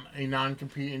 A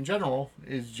non-compete in general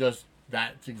is just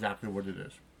that's exactly what it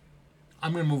is.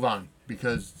 I'm going to move on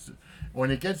because when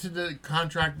it gets to the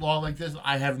contract law like this,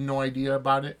 I have no idea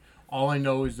about it. All I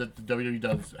know is that the WWE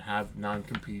does have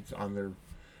non-competes on their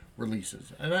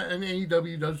releases, and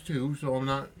AEW does too. So I'm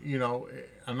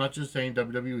not just saying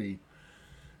WWE.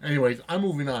 Anyways, I'm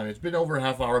moving on. It's been over a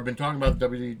half hour. I've been talking about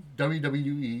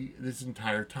WWE this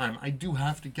entire time. I do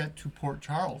have to get to Port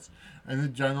Charles and the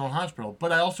General Hospital,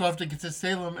 but I also have to get to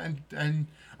Salem, and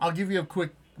I'll give you a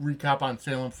quick recap on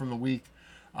Salem from the week.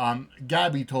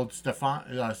 Gabby told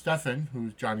Stefan,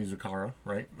 who's Johnny Zakara,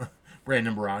 right?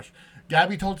 Brandon Barrage.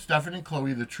 Gabby told Stefan and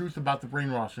Chloe the truth about the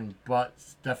brainwashing, but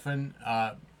Stefan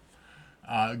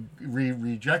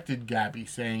rejected Gabby,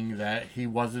 saying that he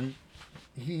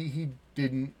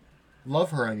didn't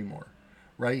love her anymore,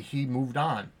 right? He moved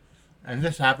on. And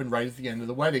this happened right at the end of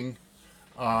the wedding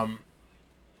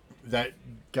that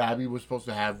Gabby was supposed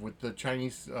to have with the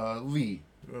Chinese Lee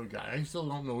guy. I still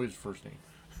don't know his first name.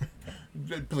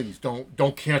 Please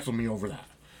don't cancel me over that.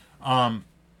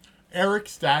 Eric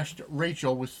stashed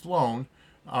Rachel with Sloan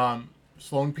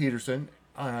Peterson.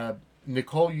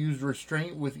 Nicole used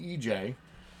restraint with EJ.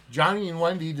 Johnny and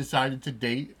Wendy decided to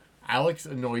date. Alex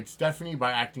annoyed Stephanie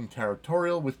by acting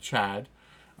territorial with Chad.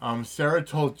 Sarah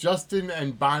told Justin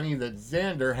and Bonnie that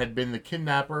Xander had been the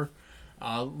kidnapper.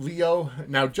 Leo.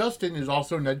 Now Justin is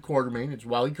also Ned Quartermain. It's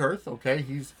Wally Kurth. Okay,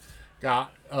 he's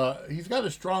got a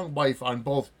strong wife on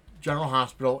both General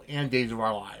Hospital and Days of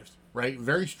Our Lives. Right,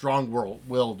 very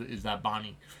strong-willed is that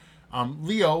Bonnie.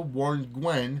 Leo warned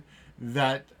Gwen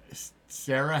that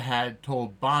Sarah had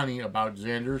told Bonnie about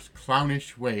Xander's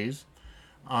clownish ways.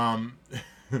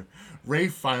 Ray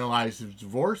finalized his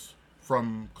divorce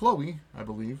from Chloe, I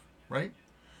believe, right?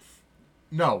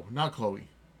 No, not Chloe.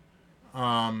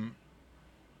 Actually,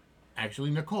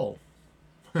 Nicole.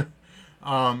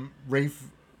 Ray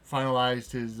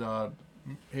finalized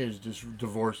his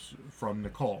divorce from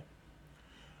Nicole.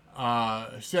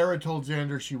 Sarah told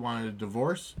Xander she wanted a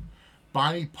divorce.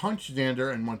 Bonnie punched Xander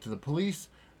and went to the police.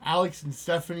 Alex and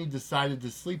Stephanie decided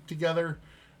to sleep together.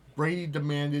 Brady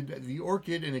demanded the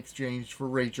orchid in exchange for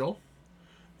Rachel.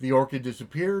 The orchid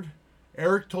disappeared.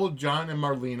 Eric told John and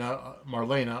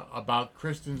Marlena about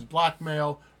Kristen's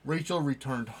blackmail. Rachel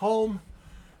returned home.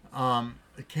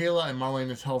 Kayla and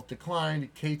Marlena's health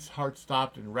declined. Kate's heart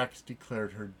stopped and Rex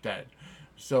declared her dead.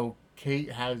 So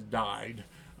Kate has died.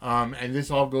 And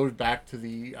this all goes back to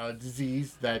the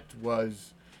disease that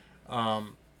was that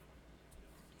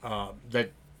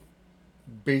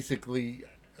basically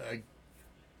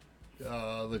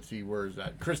let's see, where is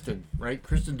that? Kristen, right?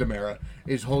 Kristen DiMera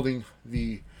is holding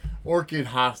the orchid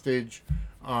hostage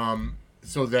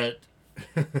so that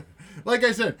like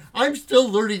I said, I'm still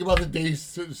learning about the day's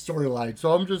storyline,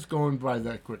 so I'm just going by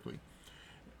that quickly.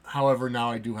 However,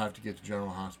 now I do have to get to General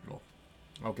Hospital.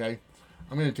 Okay?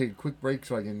 I'm going to take a quick break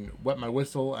so I can wet my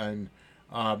whistle and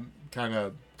kind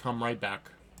of come right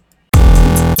back.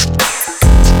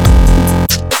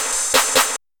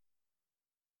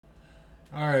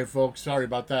 Alright, folks. Sorry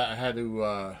about that. I had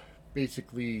to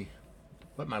basically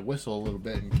wet my whistle a little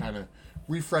bit and kind of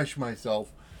refresh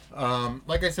myself.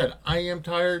 Like I said, I am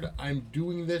tired. I'm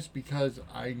doing this because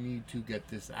I need to get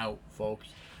this out, folks.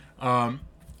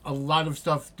 A lot of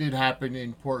stuff did happen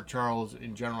in Port Charles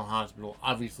in General Hospital.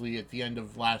 Obviously, at the end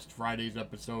of last Friday's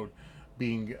episode,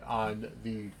 being on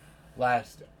the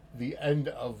end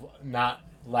of not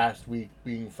last week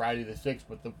being Friday the 6th,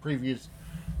 but the previous,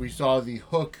 we saw the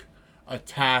Hook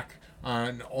attack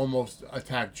on almost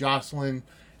attack Jocelyn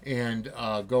and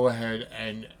go ahead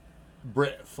and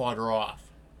Britt fought her off.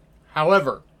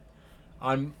 However,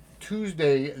 on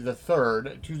Tuesday the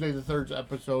 3rd's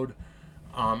episode,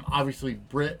 obviously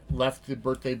Britt left the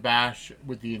birthday bash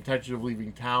with the intention of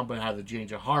leaving town, but had a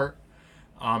change of heart.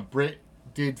 Britt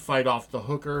did fight off the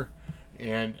hooker,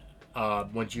 and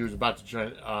when she was about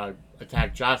to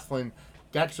attack Jocelyn,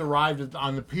 Dex arrived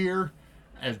on the pier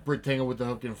as Britt tangled with the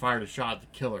hook and fired a shot to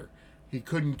kill her. He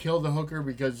couldn't kill the hooker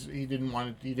because he didn't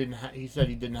want it. He said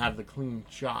he didn't have the clean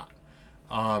shot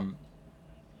on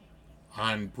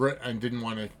Britt and didn't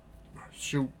want to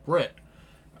shoot Britt.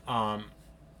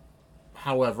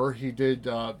 However, he did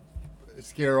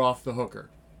scare off the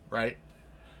hooker, right?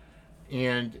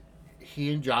 And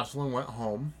he and Jocelyn went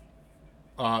home.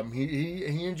 He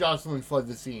and Jocelyn fled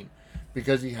the scene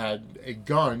because he had a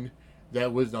gun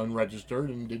that was unregistered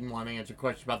and didn't want to answer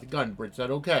questions about the gun. Britt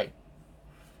said, okay.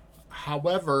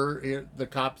 However, the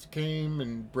cops came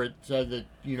and Britt said that,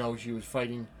 she was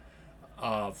fighting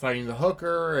the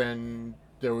hooker, and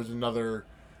there was another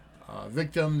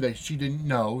victim that she didn't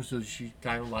know, so she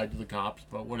kind of lied to the cops,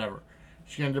 but whatever.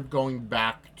 She ended up going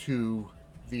back to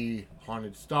the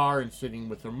Haunted Star and sitting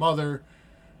with her mother,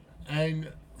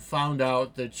 and found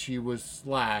out that she was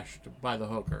slashed by the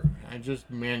hooker and just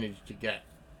managed to get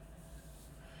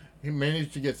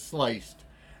sliced.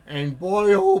 And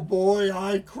boy, oh boy,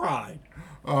 I cried.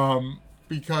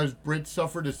 Because Britt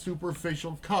suffered a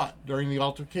superficial cut during the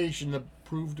altercation that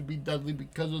proved to be deadly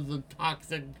because of the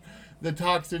toxin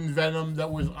venom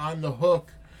that was on the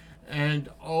hook. And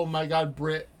oh my God,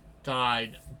 Britt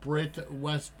died. Britt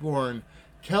Westbourne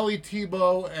Kelly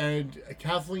Tebow and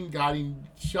Kathleen Gotti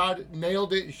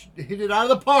nailed it, hit it out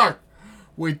of the park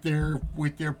with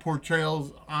their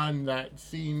portrayals on that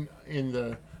scene in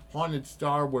the Haunted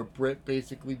Star where Britt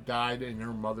basically died in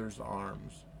her mother's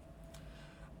arms.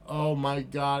 Oh my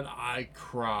God, I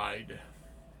cried.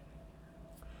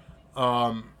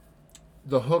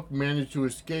 The Hook managed to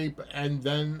escape and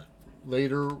then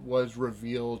later was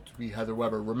revealed to be Heather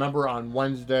Weber. Remember on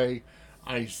Wednesday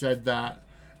I said that,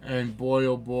 and boy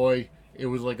oh boy, it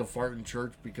was like a fart in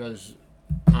church because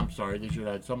I'm sorry, they should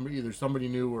have had somebody, either somebody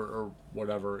new or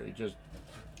whatever. It just,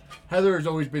 Heather has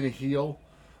always been a heel,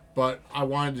 but I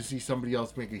wanted to see somebody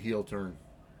else make a heel turn.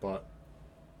 But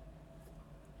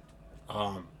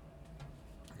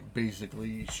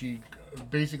basically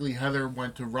Heather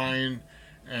went to Ryan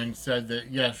and said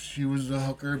that yes, she was the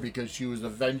hooker because she was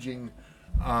avenging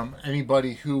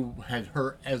anybody who had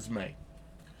hurt Esme.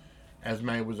 Esme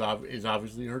is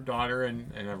obviously her daughter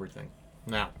and everything.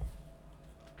 Now,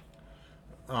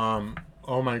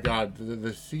 oh my God,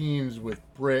 the scenes with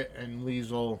Britt and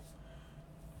Liesl,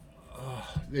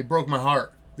 they broke my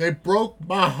heart. They broke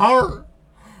my heart,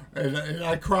 and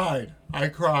I cried.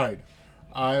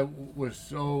 I was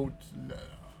so.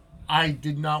 I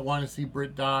did not want to see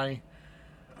Britt die,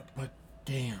 but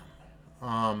damn.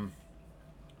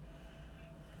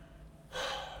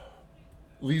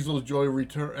 Liesl Joy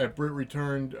Britt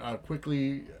returned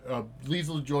quickly.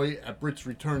 Liesl Joy at Britt's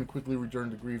return quickly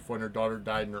returned to grief when her daughter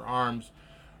died in her arms.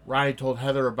 Ryan told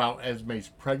Heather about Esme's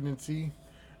pregnancy,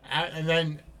 and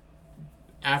then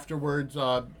afterwards,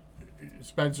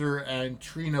 Spencer and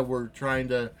Trina were trying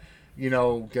to, get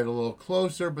a little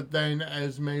closer, but then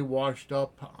Esme washed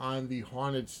up on the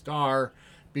Haunted Star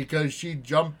because she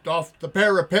jumped off the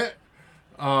parapet,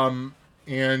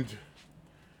 and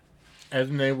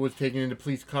Esme was taken into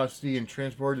police custody and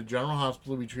transported to General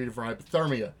Hospital to be treated for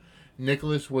hypothermia.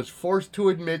 Nicholas was forced to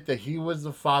admit that he was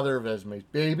the father of Esme's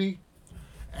baby.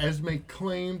 Esme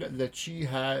claimed that she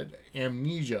had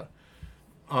amnesia.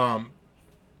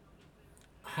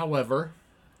 However,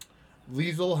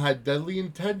 Liesl had deadly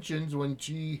intentions when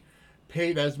she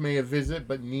paid Esme a visit,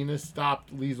 but Nina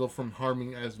stopped Liesl from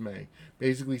harming Esme,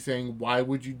 basically saying, "Why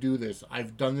would you do this?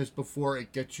 I've done this before.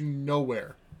 It gets you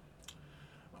nowhere."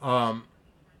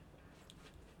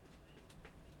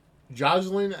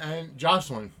 Jocelyn,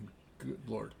 good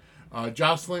Lord.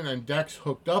 Jocelyn and Dex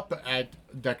hooked up at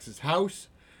Dex's house,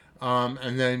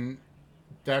 and then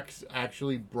Dex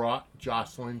actually brought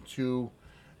Jocelyn to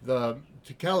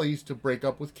Kelly's to break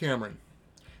up with Cameron.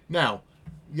 Now,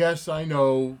 yes, I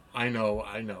know.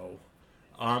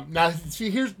 Now,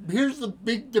 see, here's the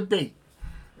big debate.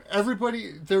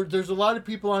 Everybody, there's a lot of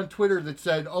people on Twitter that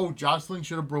said, "Oh, Jocelyn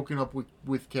should have broken up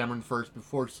with Cameron first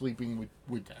before sleeping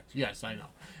with Dex." Yes, I know.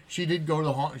 She did go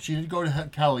to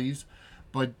Kelly's,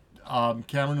 but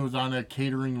Cameron was on a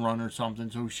catering run or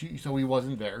something, so he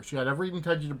wasn't there. She had every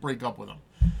intention to break up with him.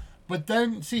 But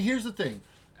then, see, here's the thing.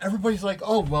 Everybody's like,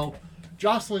 "Oh, well,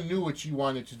 Jocelyn knew what she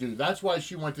wanted to do. That's why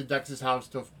she went to Dex's house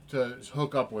to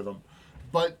hook up with him."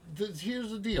 But here's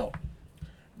the deal.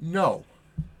 No.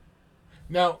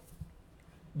 Now,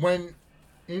 when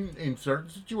in certain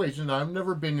situations, I've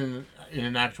never been in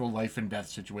an actual life and death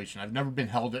situation. I've never been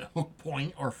held at hook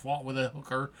point or fought with a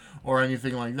hooker or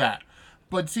anything like that.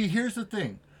 But see, here's the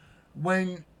thing: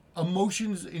 when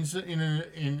emotions in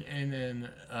an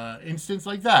instance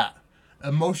like that,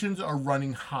 emotions are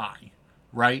running high,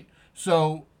 right?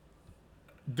 So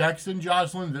Dex and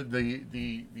Jocelyn, the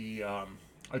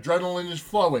adrenaline is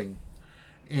flowing,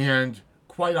 and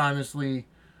quite honestly,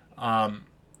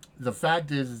 the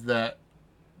fact is that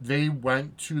they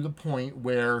went to the point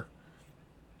where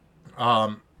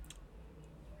the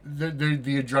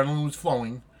adrenaline was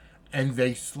flowing, and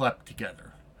they slept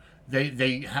together.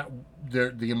 The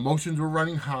emotions were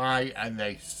running high, and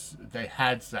they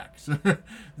had sex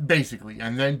basically.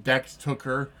 And then Dex took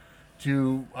her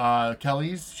to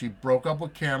Kelly's. She broke up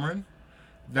with Cameron.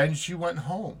 Then she went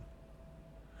home,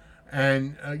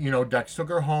 and Dex took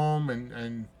her home,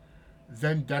 and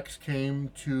then Dex came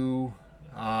to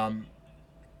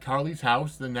Carly's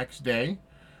house the next day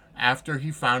after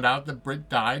he found out that Britt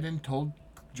died, and told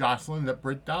Jocelyn that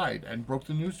Britt died and broke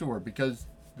the news to her, because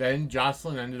then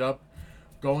Jocelyn ended up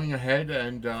going ahead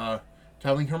and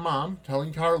telling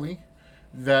Carly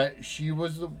that she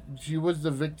was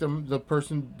the victim, the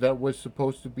person that was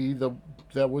supposed to be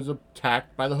that was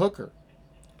attacked by the hooker.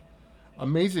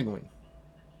 Amazingly.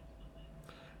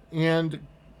 And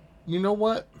you know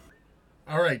what?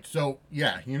 All right, so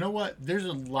yeah, you know what? There's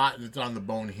a lot that's on the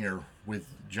bone here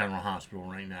with General Hospital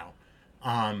right now.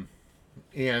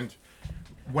 And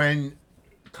when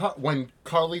when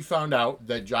Carly found out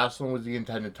that Jocelyn was the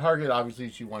intended target, obviously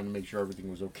she wanted to make sure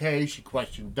everything was okay. She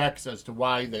questioned Dex as to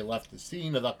why they left the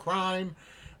scene of the crime,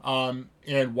 and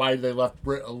why they left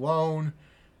Britt alone.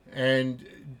 And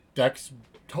Dex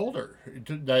told her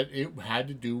that it had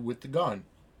to do with the gun,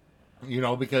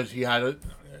 because he had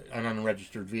an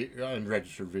unregistered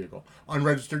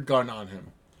gun on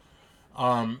him.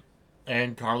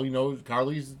 And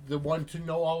Carly's the one to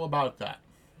know all about that.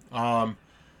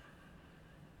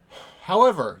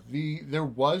 However, there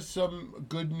was some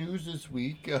good news this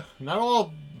week. Not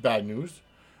all bad news.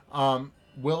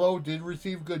 Willow did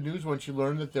receive good news when she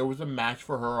learned that there was a match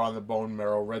for her on the Bone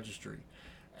Marrow Registry.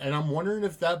 And I'm wondering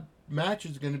if that match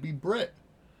is going to be Britt.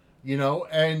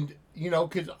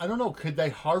 Because I don't know, could they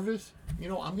harvest? I'm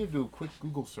going to do a quick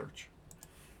Google search.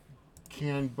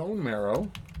 Can bone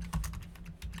marrow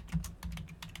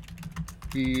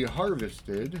be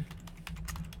harvested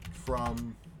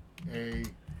from a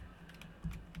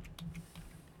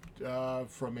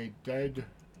dead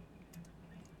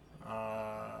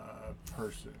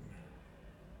person?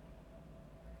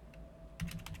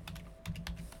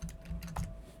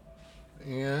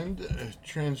 And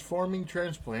transforming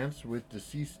transplants with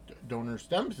deceased donor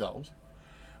stem cells.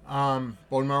 Bone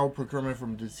marrow procurement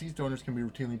from deceased donors can be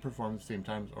routinely performed at the same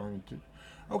time as oriented.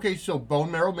 Okay, so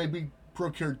bone marrow may be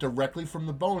procured directly from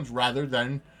the bones rather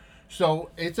than...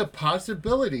 So it's a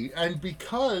possibility. And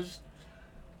because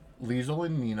Liesl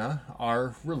and Nina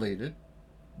are related,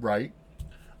 right?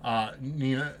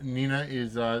 Nina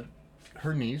is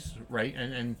her niece, right?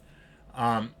 And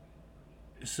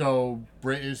so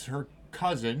Britt is her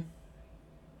cousin,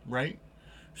 right?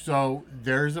 So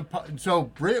so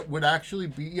Britt would actually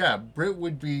be, Britt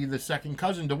would be the second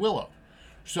cousin to Willow.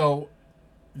 So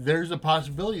there's a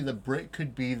possibility that Britt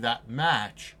could be that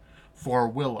match for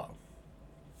Willow.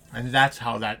 And that's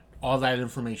how all that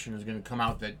information is going to come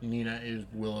out, that Nina is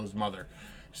Willow's mother.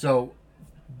 So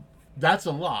that's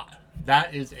a lot.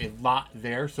 That is a lot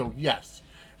there. So yes.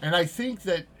 And I think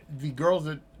that the girls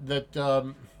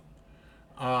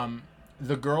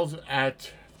the girls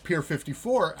at Pier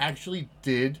 54 actually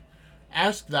did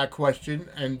ask that question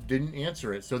and didn't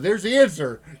answer it. So there's the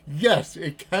answer. Yes,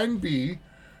 it can be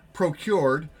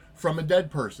procured from a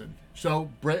dead person. So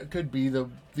Britt could be the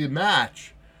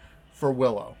match for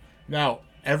Willow. Now,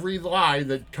 every lie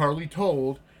that Carly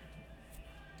told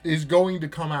is going to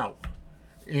come out.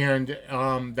 And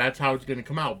that's how it's going to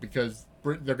come out, because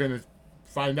they're going to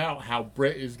find out how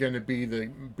Britt is going to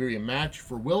be a match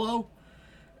for Willow.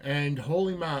 And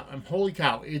holy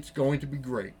cow, it's going to be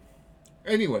great.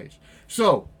 Anyways,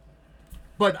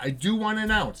 but I do want to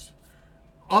announce,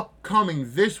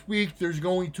 upcoming this week, there's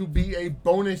going to be a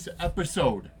bonus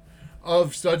episode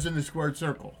of Suds in the Squared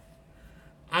Circle.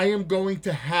 I am going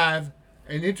to have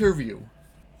an interview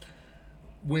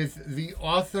with the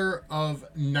author of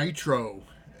Nitro,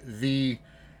 the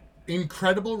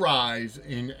incredible rise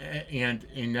and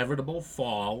inevitable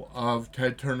fall of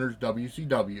Ted Turner's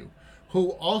WCW,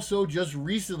 who also just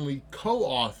recently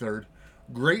co-authored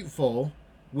Grateful,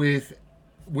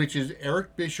 which is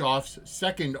Eric Bischoff's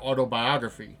second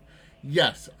autobiography.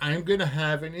 Yes, I'm going to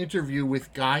have an interview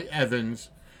with Guy Evans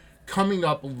coming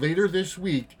up later this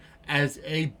week as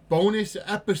a bonus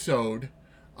episode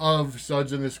of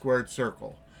Suds in the Squared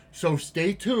Circle. So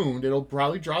stay tuned. It'll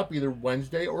probably drop either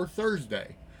Wednesday or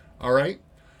Thursday. All right?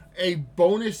 A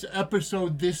bonus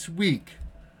episode this week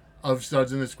of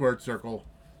Suds in the Squared Circle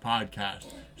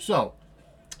podcast. So,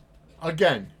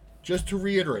 again, just to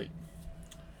reiterate,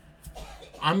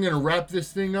 I'm going to wrap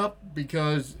this thing up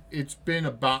because it's been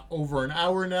about over an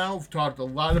hour now. We've talked a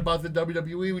lot about the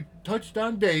WWE. We touched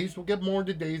on days. We'll get more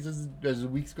into days as the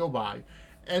weeks go by.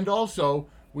 And also,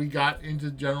 we got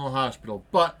into General Hospital.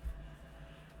 But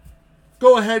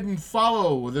go ahead and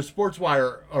follow the Sports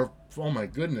Wire. Oh my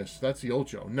goodness, that's the old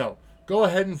show. No. Go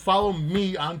ahead and follow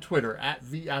me on Twitter at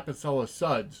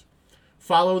 @VApicella_Suds.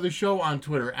 Follow the show on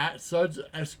Twitter at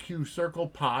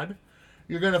SudsSQCirclePod.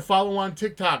 You're going to follow on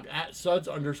TikTok at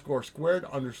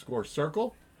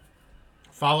Suds_Squared_Circle.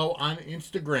 Follow on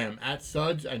Instagram at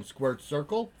Suds and Squared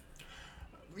Circle.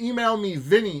 Email me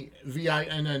Vinnie,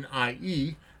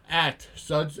 VINNIE, at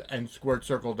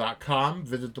sudsandsquaredcircle.com.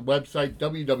 Visit the website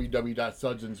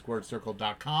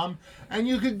www.sudsandsquaredcircle.com. And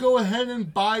you can go ahead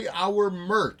and buy our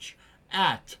merch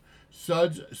at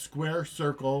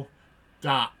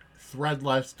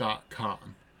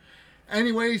sudssquarecircle.threadless.com.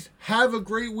 Anyways, have a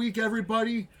great week,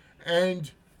 everybody.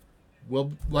 And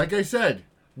like I said,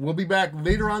 we'll be back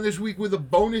later on this week with a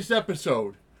bonus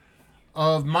episode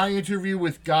of my interview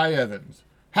with Guy Evans.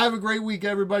 Have a great week,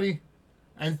 everybody.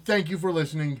 And thank you for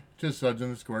listening to Suds in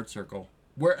the Squared Circle.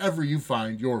 wherever you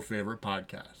find your favorite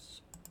podcasts.